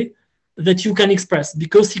poetry that you can express,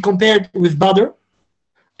 because he compared with Badr,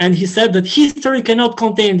 and he said that history cannot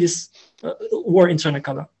contain this war in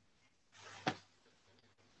Çanakkale.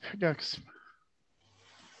 Yes.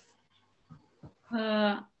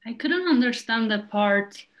 I couldn't understand the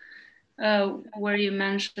part where you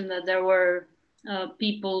mentioned that there were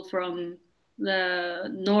people from the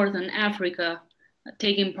Northern Africa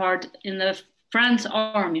taking part in the France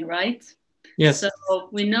army, right? Yes. So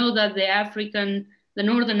we know that the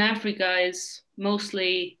Northern Africa is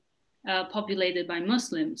mostly populated by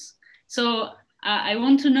Muslims. So I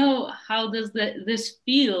want to know, how does this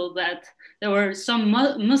feel that there were some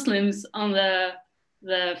Muslims on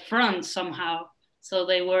the front somehow? So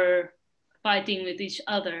they were fighting with each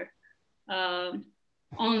other.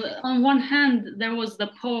 On one hand, there was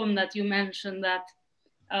the poem that you mentioned that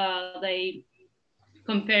they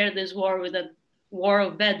compared this war with the War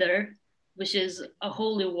of Badr, which is a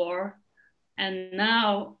holy war. And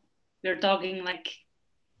now we're talking like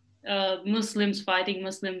Muslims fighting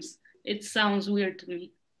Muslims. It sounds weird to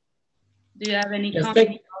me. Do you have any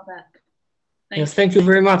comment about that? Thank you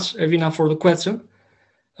very much, Evina, for the question.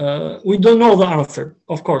 We don't know the answer,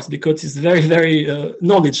 of course, because it's very, very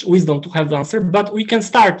wisdom to have the answer. But we can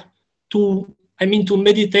start to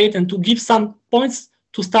meditate and to give some points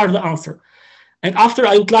to start the answer. And after,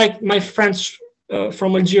 I would like my French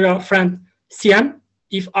from Algeria friend Sian,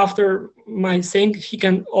 if after my saying he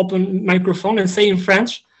can open microphone and say in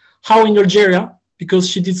French how in Algeria, because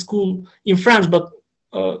she did school in French, but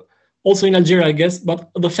also in Algeria, I guess, but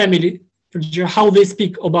the family, how they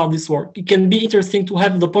speak about this war. It can be interesting to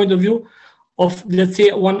have the point of view of, let's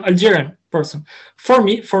say, one Algerian person. For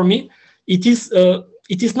me, it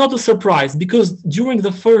is not a surprise, because during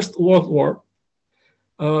the First World War,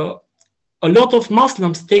 a lot of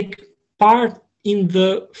Muslims take part in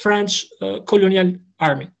the French colonial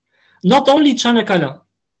army. Not only Çanakkale,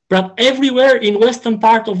 but everywhere in western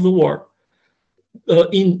part of the war.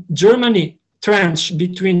 In Germany, trench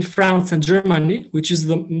between France and Germany, which is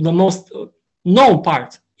the most known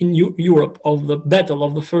part in Europe of the battle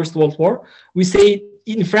of the First World War, we say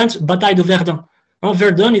in French, Bataille de Verdun.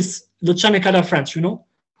 Verdun is the Çanakkale French, you know,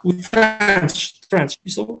 with French.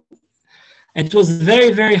 So, and it was a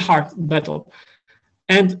very, very hard battle.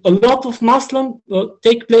 And a lot of Muslims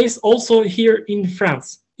take place also here in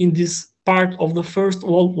France, in this part of the First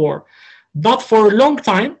World War. But for a long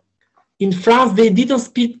time, in France, they didn't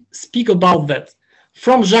speak about that.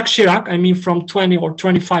 From Jacques Chirac, I mean from 20 or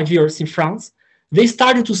 25 years in France, they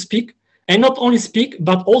started to speak, and not only speak,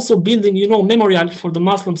 but also building, you know, memorial for the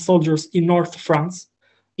Muslim soldiers in North France,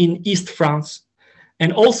 in East France.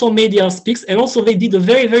 And also media speaks, and also they did a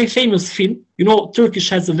very, very famous film. You know, Turkish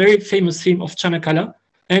has a very famous film of Çanakkale,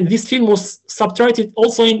 and this film was subtitled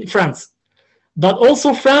also in France. But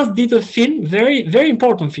also France did a film, very, very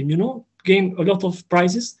important film, you know, gained a lot of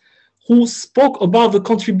prizes, who spoke about the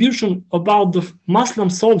contribution about the Muslim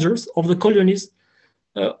soldiers of the colonies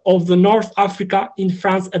of the North Africa in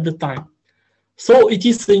France at the time. So it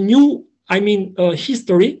is a new,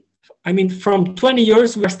 history. I mean, from 20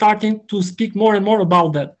 years, we are starting to speak more and more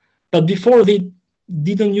about that. But before, they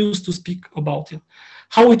didn't used to speak about it.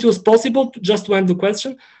 How it was possible, just to end the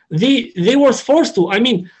question, they were forced to. I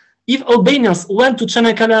mean, if Albanians went to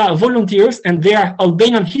Çanakkale volunteers, and there are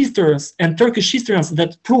Albanian historians and Turkish historians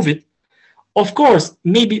that prove it, of course,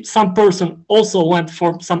 maybe some person also went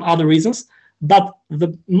for some other reasons, but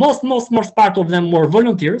the most part of them were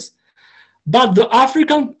volunteers. But the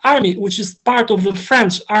African army, which is part of the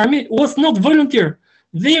French army, was not volunteer.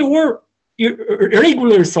 They were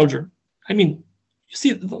regular soldier. I mean, you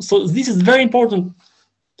see, so this is very important.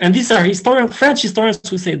 And these are French historians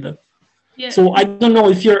who say that. Yeah. So I don't know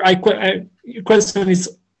if your question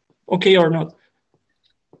is okay or not.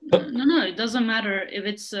 No, it doesn't matter if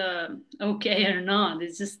it's okay or not.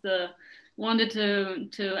 It's just wanted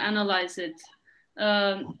to analyze it.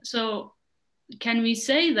 So can we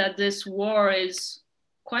say that this war is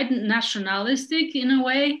quite nationalistic in a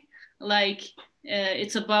way? Like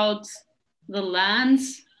it's about the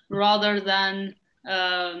lands rather than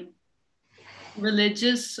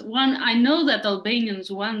religious one? I know that Albanians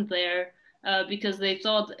went there because they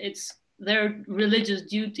thought it's their religious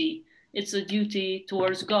duty. It's a duty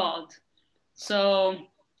towards God. So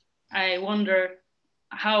I wonder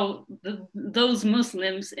how those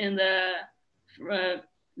Muslims in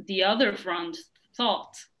the other front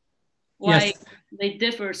thought, why Yes. they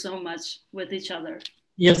differ so much with each other.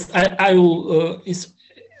 Yes, I will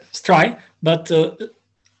try, but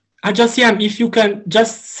Ajasiam, if you can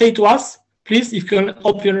just say to us, please, if you can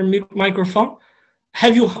open your microphone,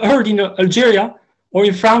 have you heard in Algeria or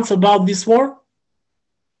in France about this war?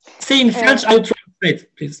 Say in French, I will translate,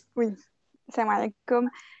 please. Oui, salam alaikum.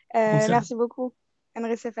 Merci beaucoup,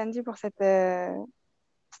 Enrice Effendi, pour cette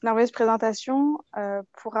merveilleuse présentation.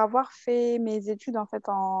 Pour avoir fait mes études en fait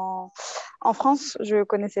en France, je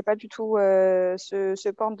connaissais pas du tout ce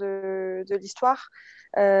pan de l'histoire,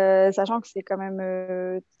 sachant que c'est quand même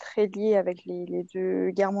très lié avec les deux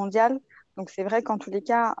guerres mondiales. Donc c'est vrai qu'en tous les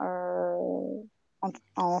cas,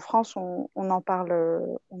 en France, on n'en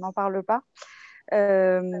parle pas.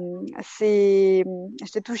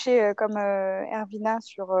 J'étais touchée comme Ervina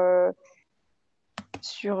sur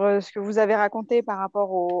ce que vous avez raconté par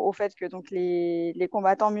rapport au fait que donc les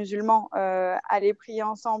combattants musulmans allaient prier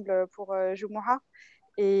ensemble pour Jumu'ah,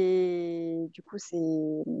 et du coup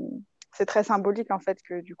c'est très symbolique en fait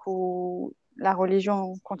que du coup la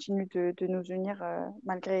religion continue de nous unir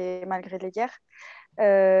malgré les guerres.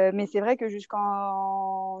 Mais c'est vrai que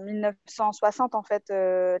jusqu'en 1960 en fait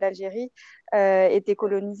l'Algérie était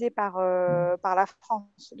colonisée par la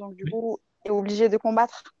France, donc du coup est obligée de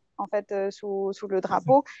combattre en fait sous le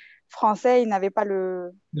drapeau français. Ils n'avaient pas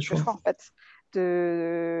le choix en fait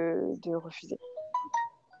de refuser.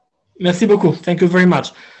 Merci beaucoup. Thank you very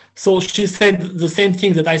much. So she said the same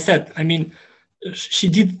thing that I said. I mean, she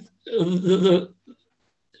did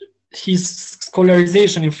his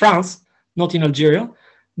scholarization in France, not in Algeria,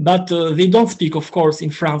 but they don't speak, of course, in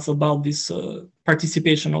France about this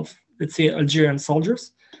participation of, let's say, Algerian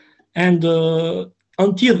soldiers. And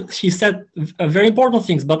until he said very important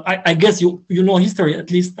things, but I guess you know history at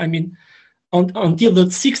least. I mean, until the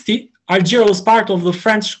 60s, Algeria was part of the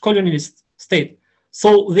French colonialist state.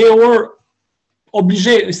 So they were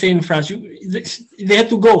obligés, say in France, they had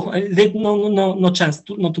to go. They had no chance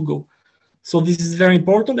not to go. So this is very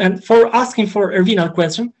important. And for asking for Ervina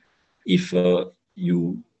question, if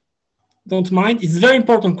you don't mind, it's a very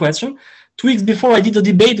important question. 2 weeks before, I did a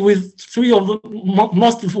debate with 3 of the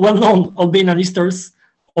most well-known Albanian historians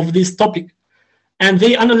of this topic. And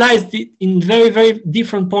they analyzed it in very, very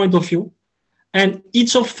different point of view. And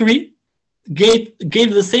each of 3 gave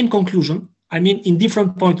the same conclusion, I mean, in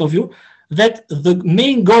different point of view, that the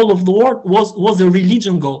main goal of the war was a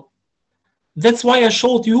religion goal. That's why I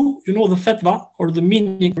showed you, the fatwa or the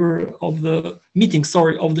meaning of the meeting,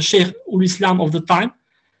 of the Sheikh ul Islam of the time.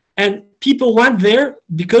 And people went there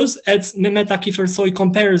because, as Mehmet Akif Ersoy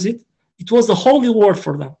compares it, it was a holy war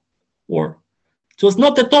for them. It was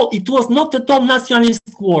not at all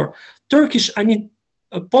nationalistic war. Turkish,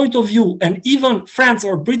 point of view, and even France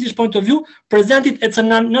or British point of view, presented as a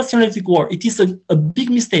nationalistic war. It is a big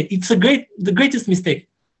mistake. It's the greatest mistake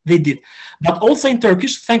they did. But also in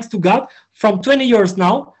Turkish, thanks to God, from 20 years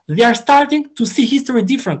now, they are starting to see history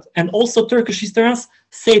different. And also Turkish historians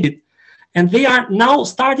said it. And they are now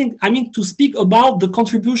starting, to speak about the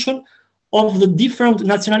contribution of the different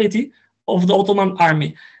nationality of the Ottoman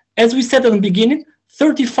army. As we said at the beginning,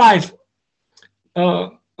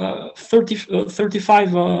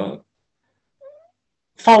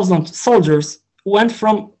 35,000 soldiers went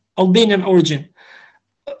from Albanian origin.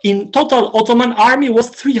 In total, Ottoman army was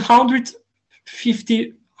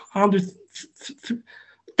 350,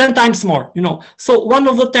 10 times more, you know. So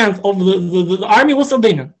 1/10 of the army was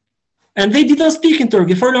Albanian. And they didn't speak in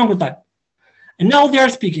Turkey for a long time. And now they are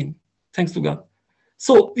speaking, thanks to God.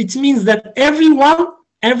 So it means that everyone,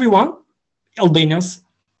 Albanians,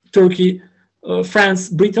 Turkey, France,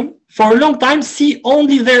 Britain, for a long time see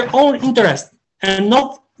only their own interest and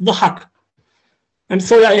not the haq. I'm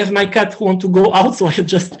sorry, I have my cat who wants to go out, so I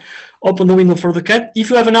just open the window for the cat. If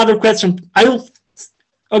you have another question, I will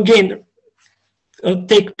again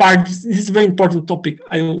take part. This is a very important topic.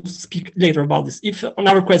 I will speak later about this. If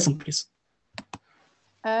another question, please.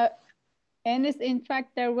 Enes, in fact,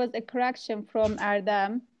 there was a correction from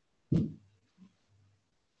Erdem.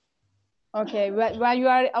 Okay, while you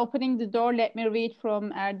are opening the door, let me read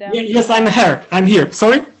from Erdem. Yes, I'm here. I'm here.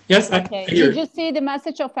 Sorry. Yes. Okay. Did you see the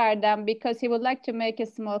message of Erdem? Because he would like to make a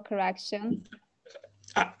small correction.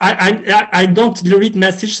 I don't read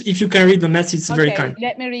message. If you can read the message, it's very kind.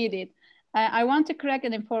 Let me read it. I want to correct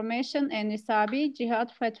an information in Nisabi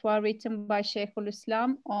Jihad Fatwa written by Sheikhul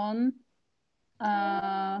Islam on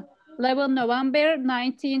 11 November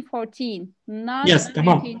 1914, not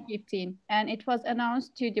 1915. And it was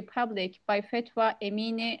announced to the public by Fatwa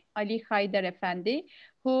Emine Ali Haydar Effendi,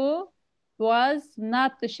 who was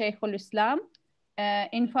not the Sheikhul Islam,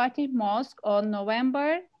 in Fatih Mosque on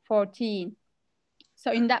November 14.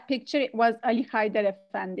 So in that picture, it was Ali Haydar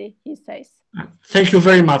Effendi, he says. Thank you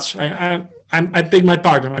very much. I beg my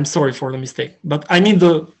pardon. I'm sorry for the mistake. But I mean,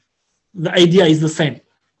 the idea is the same.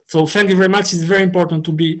 So thank you very much. It's very important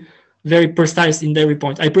to be very precise in every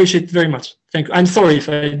point. I appreciate it very much. Thank you. I'm sorry if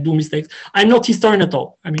I do mistakes. I'm not historian at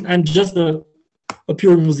all. I mean, I'm just a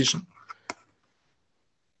pure musician.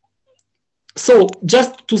 So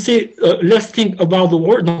just to say last thing about the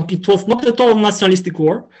war, it was not at all a nationalistic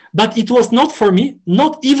war, but it was not for me,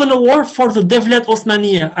 not even a war for the Devlet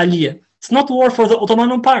Osmaniye Aliye. It's not a war for the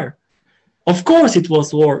Ottoman Empire. Of course it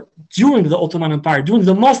was war during the Ottoman Empire, during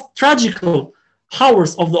the most tragical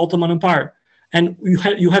hours of the Ottoman Empire. And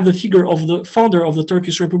you have the figure of the founder of the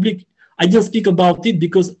Turkish Republic. I didn't speak about it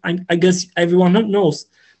because I guess everyone knows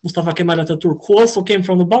Mustafa Kemal Atatürk, who also came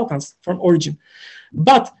from the Balkans, from origin.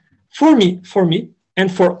 But for me,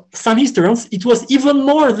 and for some historians, it was even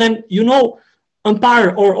more than, you know,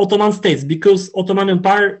 empire or Ottoman states, because Ottoman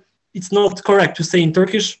Empire, it's not correct to say in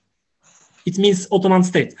Turkish. It means Ottoman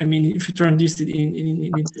state. I mean, if you turn this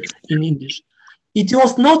in English. It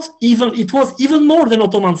was not even, it was even more than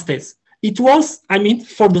Ottoman states. It was, I mean,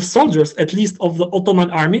 for the soldiers, at least of the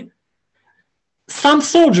Ottoman army, some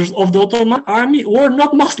soldiers of the Ottoman army were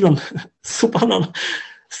not Muslim. Subhanallah.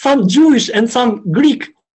 Some Jewish and some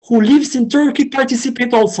Greek who lives in Turkey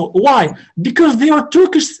participate also. Why? Because they are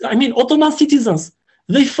Turkish, I mean, Ottoman citizens.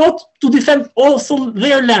 They fought to defend also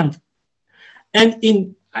their land. And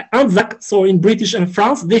in Anzac, so in British and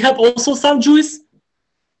France, they had also some Jews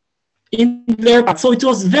in their part. So it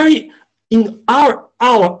was very, in our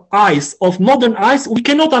eyes, of modern eyes, we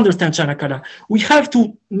cannot understand Çanakkale. We have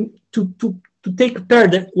to take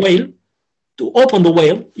apart the whale, to open the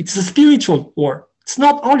whale. It's a spiritual war. It's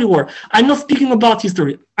not only war. I'm not speaking about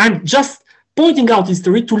history. I'm just pointing out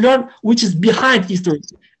history to learn which is behind history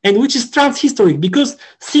and which is trans-historic, because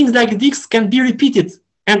things like this can be repeated.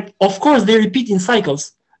 And of course, they repeat in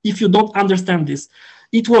cycles if you don't understand this.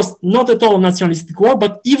 It was not at all a nationalistic war,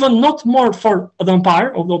 but even not more for the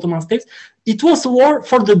empire of the Ottoman states. It was a war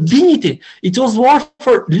for the dignity. It was war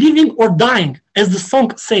for living or dying, as the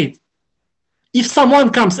song said. If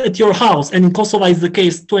someone comes at your house, and in Kosovo is the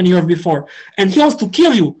case 20 years before, and he wants to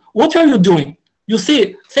kill you, what are you doing? You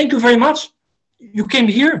say, thank you very much, you came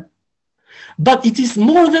here. But it is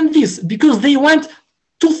more than this, because they went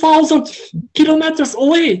 2,000 kilometers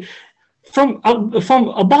away from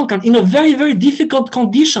a Balkan in a very, very difficult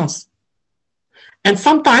conditions. And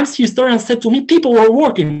sometimes historians said to me, people were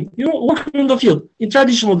working, you know, working in the field in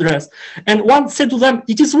traditional dress. And one said to them,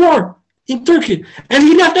 it is war in Turkey. And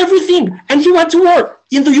he left everything and he went to war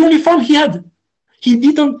in the uniform he had. He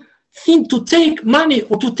didn't think to take money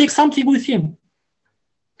or to take something with him.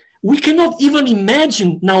 We cannot even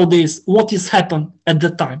imagine nowadays what has happened at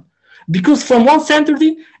that time. Because from one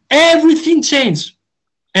century, everything changed.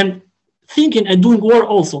 And thinking and doing war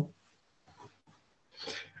also.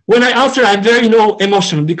 When I answer, I'm very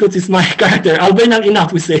emotional because it's my character. Albanian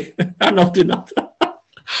enough, we say. Not enough.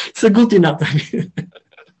 It's a good enough. I mean.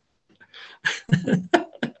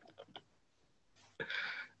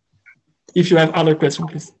 If you have other questions,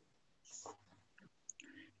 please.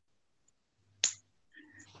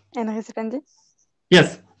 Henry Sependi?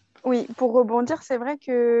 Yes. Oui, pour rebondir, c'est vrai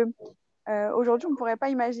que aujourd'hui, on ne pourrait pas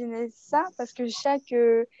imaginer ça parce que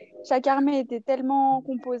chaque armée était tellement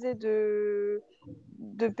composée de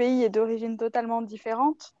pays et d'origines totalement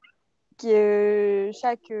différentes que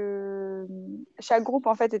chaque groupe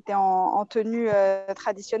en fait était en tenue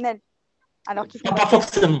traditionnelle. Alors qu'ils Pas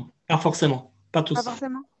forcément, pas tous. Pas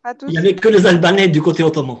forcément, pas tous. Il n'y avait que les Albanais du côté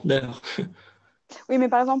ottoman, d'ailleurs. Oui, mais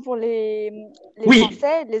par exemple pour les Oui.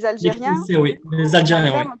 Français, les Algériens, Les Français, oui. Les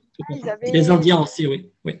Algériens, oui. Ils avaient, les Indiens aussi,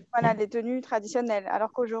 oui. Voilà, les tenues traditionnelles.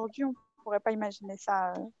 Alors qu'aujourd'hui, on ne pourrait pas imaginer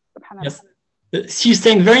ça. Yes. She's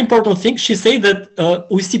saying very important thing. She said that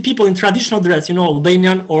we see people in traditional dress, you know,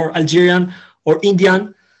 Albanian or Algerian or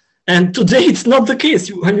Indian. And today it's not the case.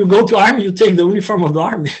 When you go to army, you take the uniform of the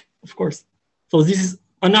army, of course. So this is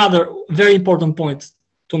another very important point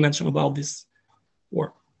to mention about this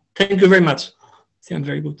war. Thank you very much. See, I'm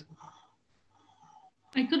very good.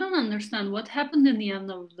 I couldn't understand what happened in the end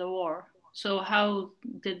of the war. So how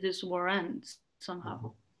did this war end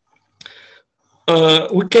somehow?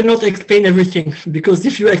 We cannot explain everything because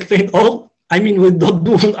if you explain all, I mean, we don't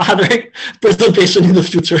do other presentation in the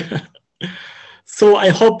future. So I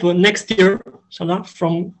hope next year, inshallah,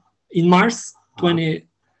 in March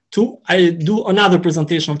 22, I do another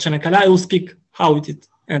presentation of Çanakkale. I will speak how it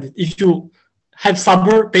ended. If you have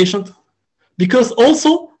sabr, patient, because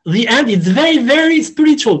also the end is very, very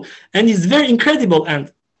spiritual and it's very incredible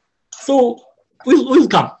end. So we'll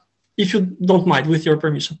come, if you don't mind, with your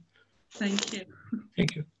permission. Thank you.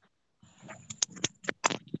 Thank you.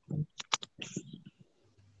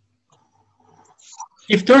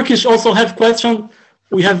 If Turkish also have question,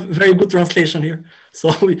 we have very good translation here.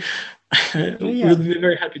 So we'll be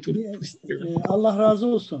very happy to hear. Allah razı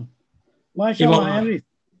olsun. Maşallah Henry.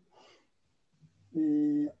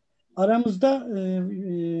 Aramızda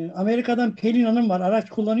Amerika'dan Pelin Hanım var. Araç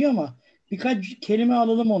kullanıyor ama birkaç kelime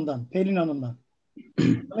alalım ondan. Pelin Hanım'dan.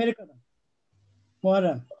 Amerika'dan.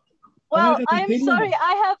 Muharrem. Well, I'm sorry.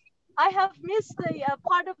 I have missed the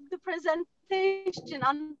part of the presentation,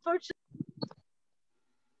 unfortunately.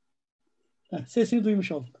 Sesini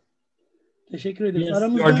duymuş olduk. Teşekkür ederiz. Yes,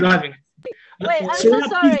 Aramızda... you are driving. Wait, I'm so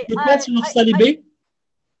sorry.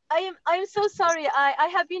 I'm so sorry. I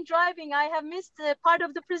have been driving. I have missed part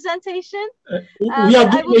of the presentation. We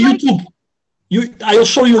are doing YouTube. I'll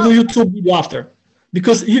show you the YouTube video after.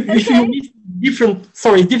 Because if you miss different,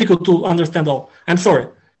 sorry, it's difficult to understand all. I'm sorry.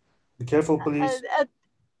 Be careful, please.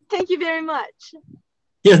 Thank you very much.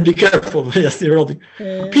 Yes, be careful. Yes, you're rolling.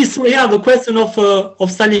 Please, we have a question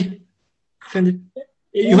of Salih.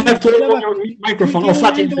 You have to open your microphone.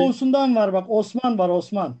 Türkiye'nin doğusundan var bak. Osman var,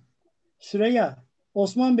 Osman. Süreyya.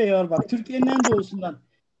 Osman Bey var bak. Türkiye'nin en doğusundan.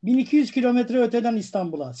 1200 kilometre öteden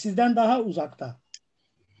İstanbul'a. Sizden daha uzakta.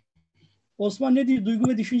 Osman ne diyor? Duygu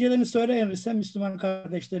ve düşüncelerini söyle Emre. Sen Müslüman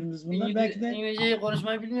kardeşlerimiz bunlar. Belki de İngilizceyi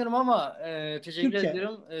konuşmayı bilmiyorum ama teşekkür Türkçe.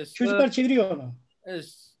 ediyorum. Çocuklar çeviriyor onu.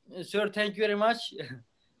 Sir, thank you very much.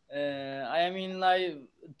 I am in live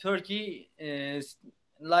Turkey,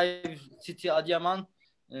 live city Adıyaman.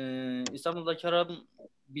 İstanbul'daki aram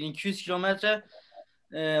 1200 kilometre.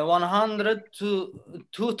 100 to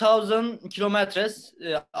 2000 kilometres.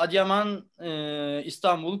 Adıyaman,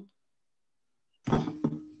 İstanbul.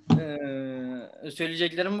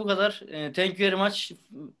 Söyleyeceklerim bu kadar. Thank you very much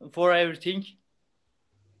for everything.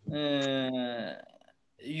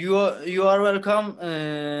 You are welcome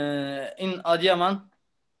in Adıyaman.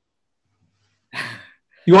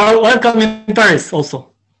 You are welcome in Paris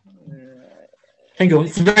also. Thank you.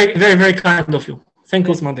 It's very, very, very kind of you. Thank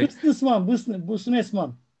you, Osman Bey. Busne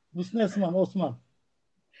Esman, Osman.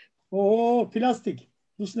 Oo, plastik.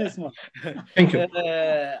 Busne Esman. Thank you.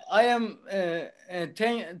 I am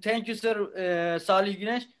thank you, sir, Salih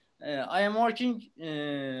Güneş. I am working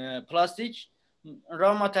plastic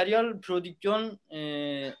raw material production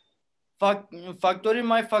factory.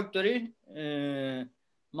 My factory.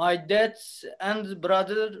 My dad and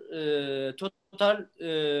brother total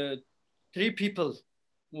 3 people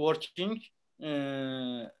working.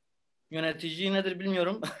 Yönetici nedir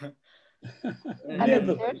bilmiyorum.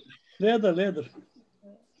 Leader.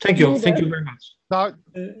 Thank you very much.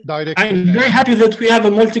 Direct. I'm very happy that we have a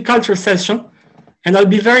multicultural session, and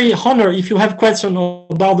I'll be very honored if you have questions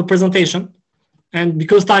about the presentation. And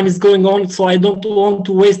because time is going on, so I don't want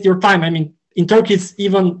to waste your time. I mean, in Turkey it's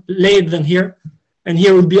even later than here, and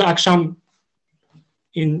here will be akşam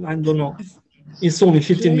in, I don't know, it's only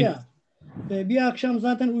 15 minutes. Bir akşam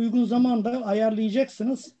zaten uygun zamanda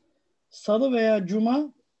ayarlayacaksınız. Salı veya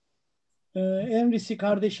Cuma Emrisi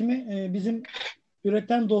kardeşimi bizim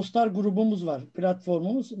Üreten Dostlar grubumuz var,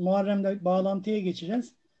 platformumuz. Muharrem'le bağlantıya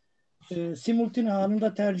geçeceğiz. Simultane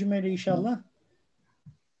anında tercümeyle inşallah.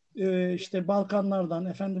 İşte Balkanlardan,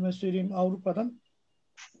 efendime söyleyeyim Avrupa'dan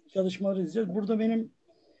çalışmaları izleyeceğiz. Burada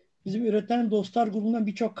bizim Üreten Dostlar grubundan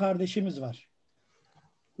birçok kardeşimiz var.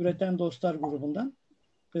 Üreten Dostlar grubundan.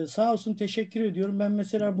 Sağ olsun, teşekkür ediyorum. Ben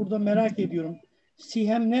mesela burada merak ediyorum.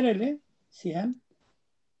 Sihem nereli? Sihem?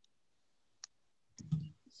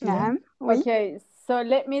 Sihem. Oui. Okay, so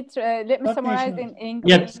let me summarize in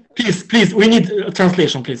English. Yes, please, we need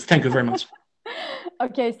translation, please. Thank you very much.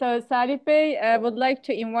 Okay, so Salih Bey would like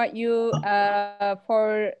to invite you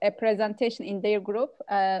for a presentation in their group,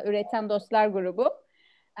 Üreten Dostlar grubu,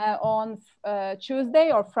 on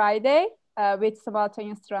Tuesday or Friday with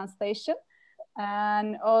simultaneous translation.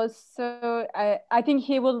 And also, I think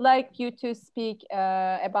he would like you to speak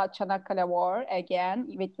about Çanakkale War again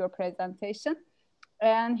with your presentation.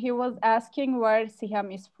 And he was asking where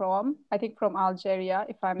Sihem is from. I think from Algeria,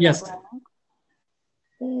 if I'm not wrong.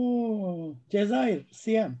 Oo, Cezayir,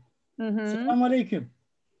 Sihem. Selamun Aleyküm.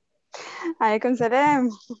 Aleyküm selam.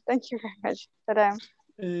 Thank you very much. Salam.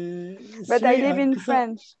 But I live in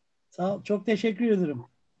France. Sağ ol, çok teşekkür ederim.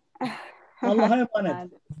 Allah'a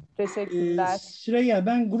emanet. Teşekkürler. Süreyya,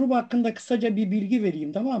 ben grup hakkında kısaca bir bilgi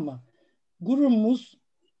vereyim, tamam mı? Grubumuz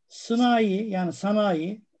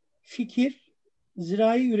sanayi, fikir,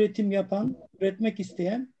 zirai üretim yapan, üretmek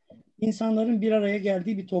isteyen insanların bir araya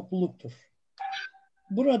geldiği bir topluluktur.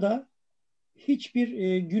 Burada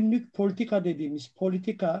hiçbir günlük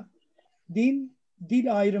politika,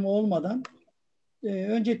 dil ayrımı olmadan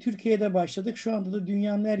önce Türkiye'de başladık. Şu anda da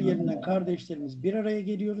dünyanın her yerinden kardeşlerimiz bir araya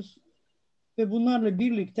geliyoruz. Ve bunlarla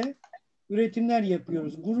birlikte üretimler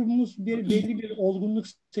yapıyoruz. Grubumuz belli bir olgunluk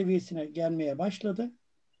seviyesine gelmeye başladı.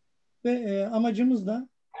 Ve amacımız da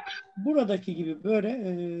buradaki gibi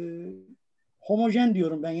böyle homojen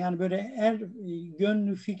diyorum ben. Yani böyle her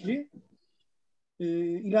gönlü fikri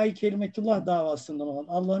ilahi kelimetullah davasından olan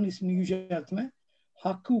Allah'ın ismini yüceltme,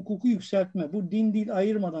 hakkı hukuku yükseltme. Bu din dil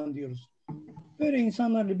ayırmadan diyoruz. Böyle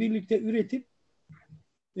insanlarla birlikte üretip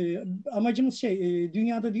amacımız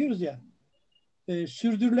dünyada diyoruz ya,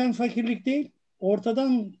 sürdürülen fakirlik değil,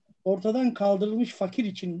 ortadan kaldırılmış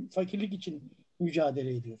fakirlik için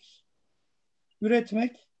mücadele ediyoruz.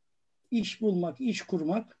 Üretmek, iş bulmak, iş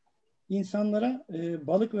kurmak, insanlara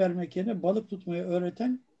balık vermek yerine balık tutmayı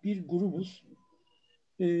öğreten bir grubuz.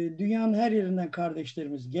 Dünyanın her yerinden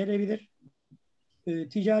kardeşlerimiz gelebilir.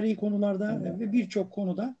 Ticari konularda ve birçok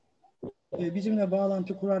konuda bizimle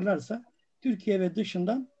bağlantı kurarlarsa Türkiye ve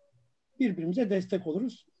dışından birbirimize destek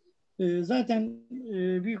oluruz. Zaten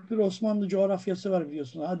büyük bir Osmanlı coğrafyası var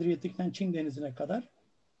biliyorsunuz. Adriyatik'ten Çin Denizi'ne kadar.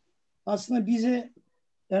 Aslında biz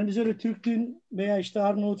öyle Türklüğün veya işte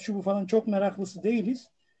Arnavut şu bu falan çok meraklısı değiliz.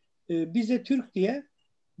 Bize Türk diye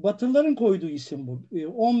Batılıların koyduğu isim bu.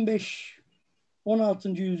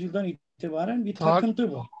 15-16. yüzyıldan itibaren bir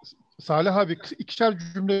takıntı bu. Salih abi, ikişer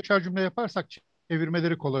cümle yaparsak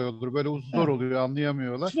çevirmeleri kolay olur. Böyle zor oluyor,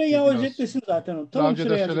 anlayamıyorlar. Süreyya özetlesin zaten onu. Tamam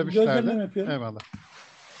Süreyya, gözlerinden öpüyorum. Eyvallah.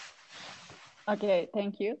 Okay,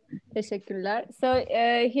 thank you. Teşekkürler. So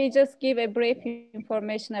he just gave a brief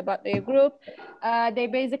information about their group.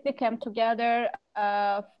 They basically came together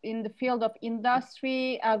in the field of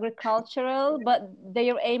industry, agricultural, but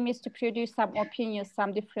their aim is to produce some opinions,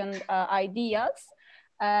 some different ideas.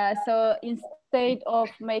 So instead of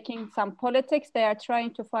making some politics, they are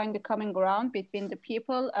trying to find the common ground between the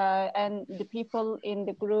people, and the people in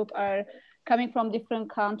the group are coming from different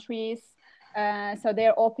countries. So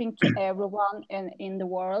they're open to everyone in the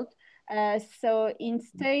world. So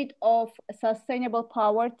instead of sustainable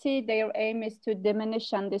poverty, their aim is to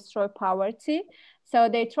diminish and destroy poverty. So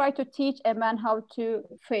they try to teach a man how to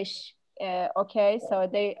fish. Okay, so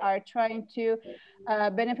they are trying to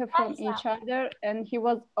benefit from each other. And he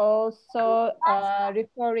was also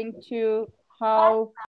referring to how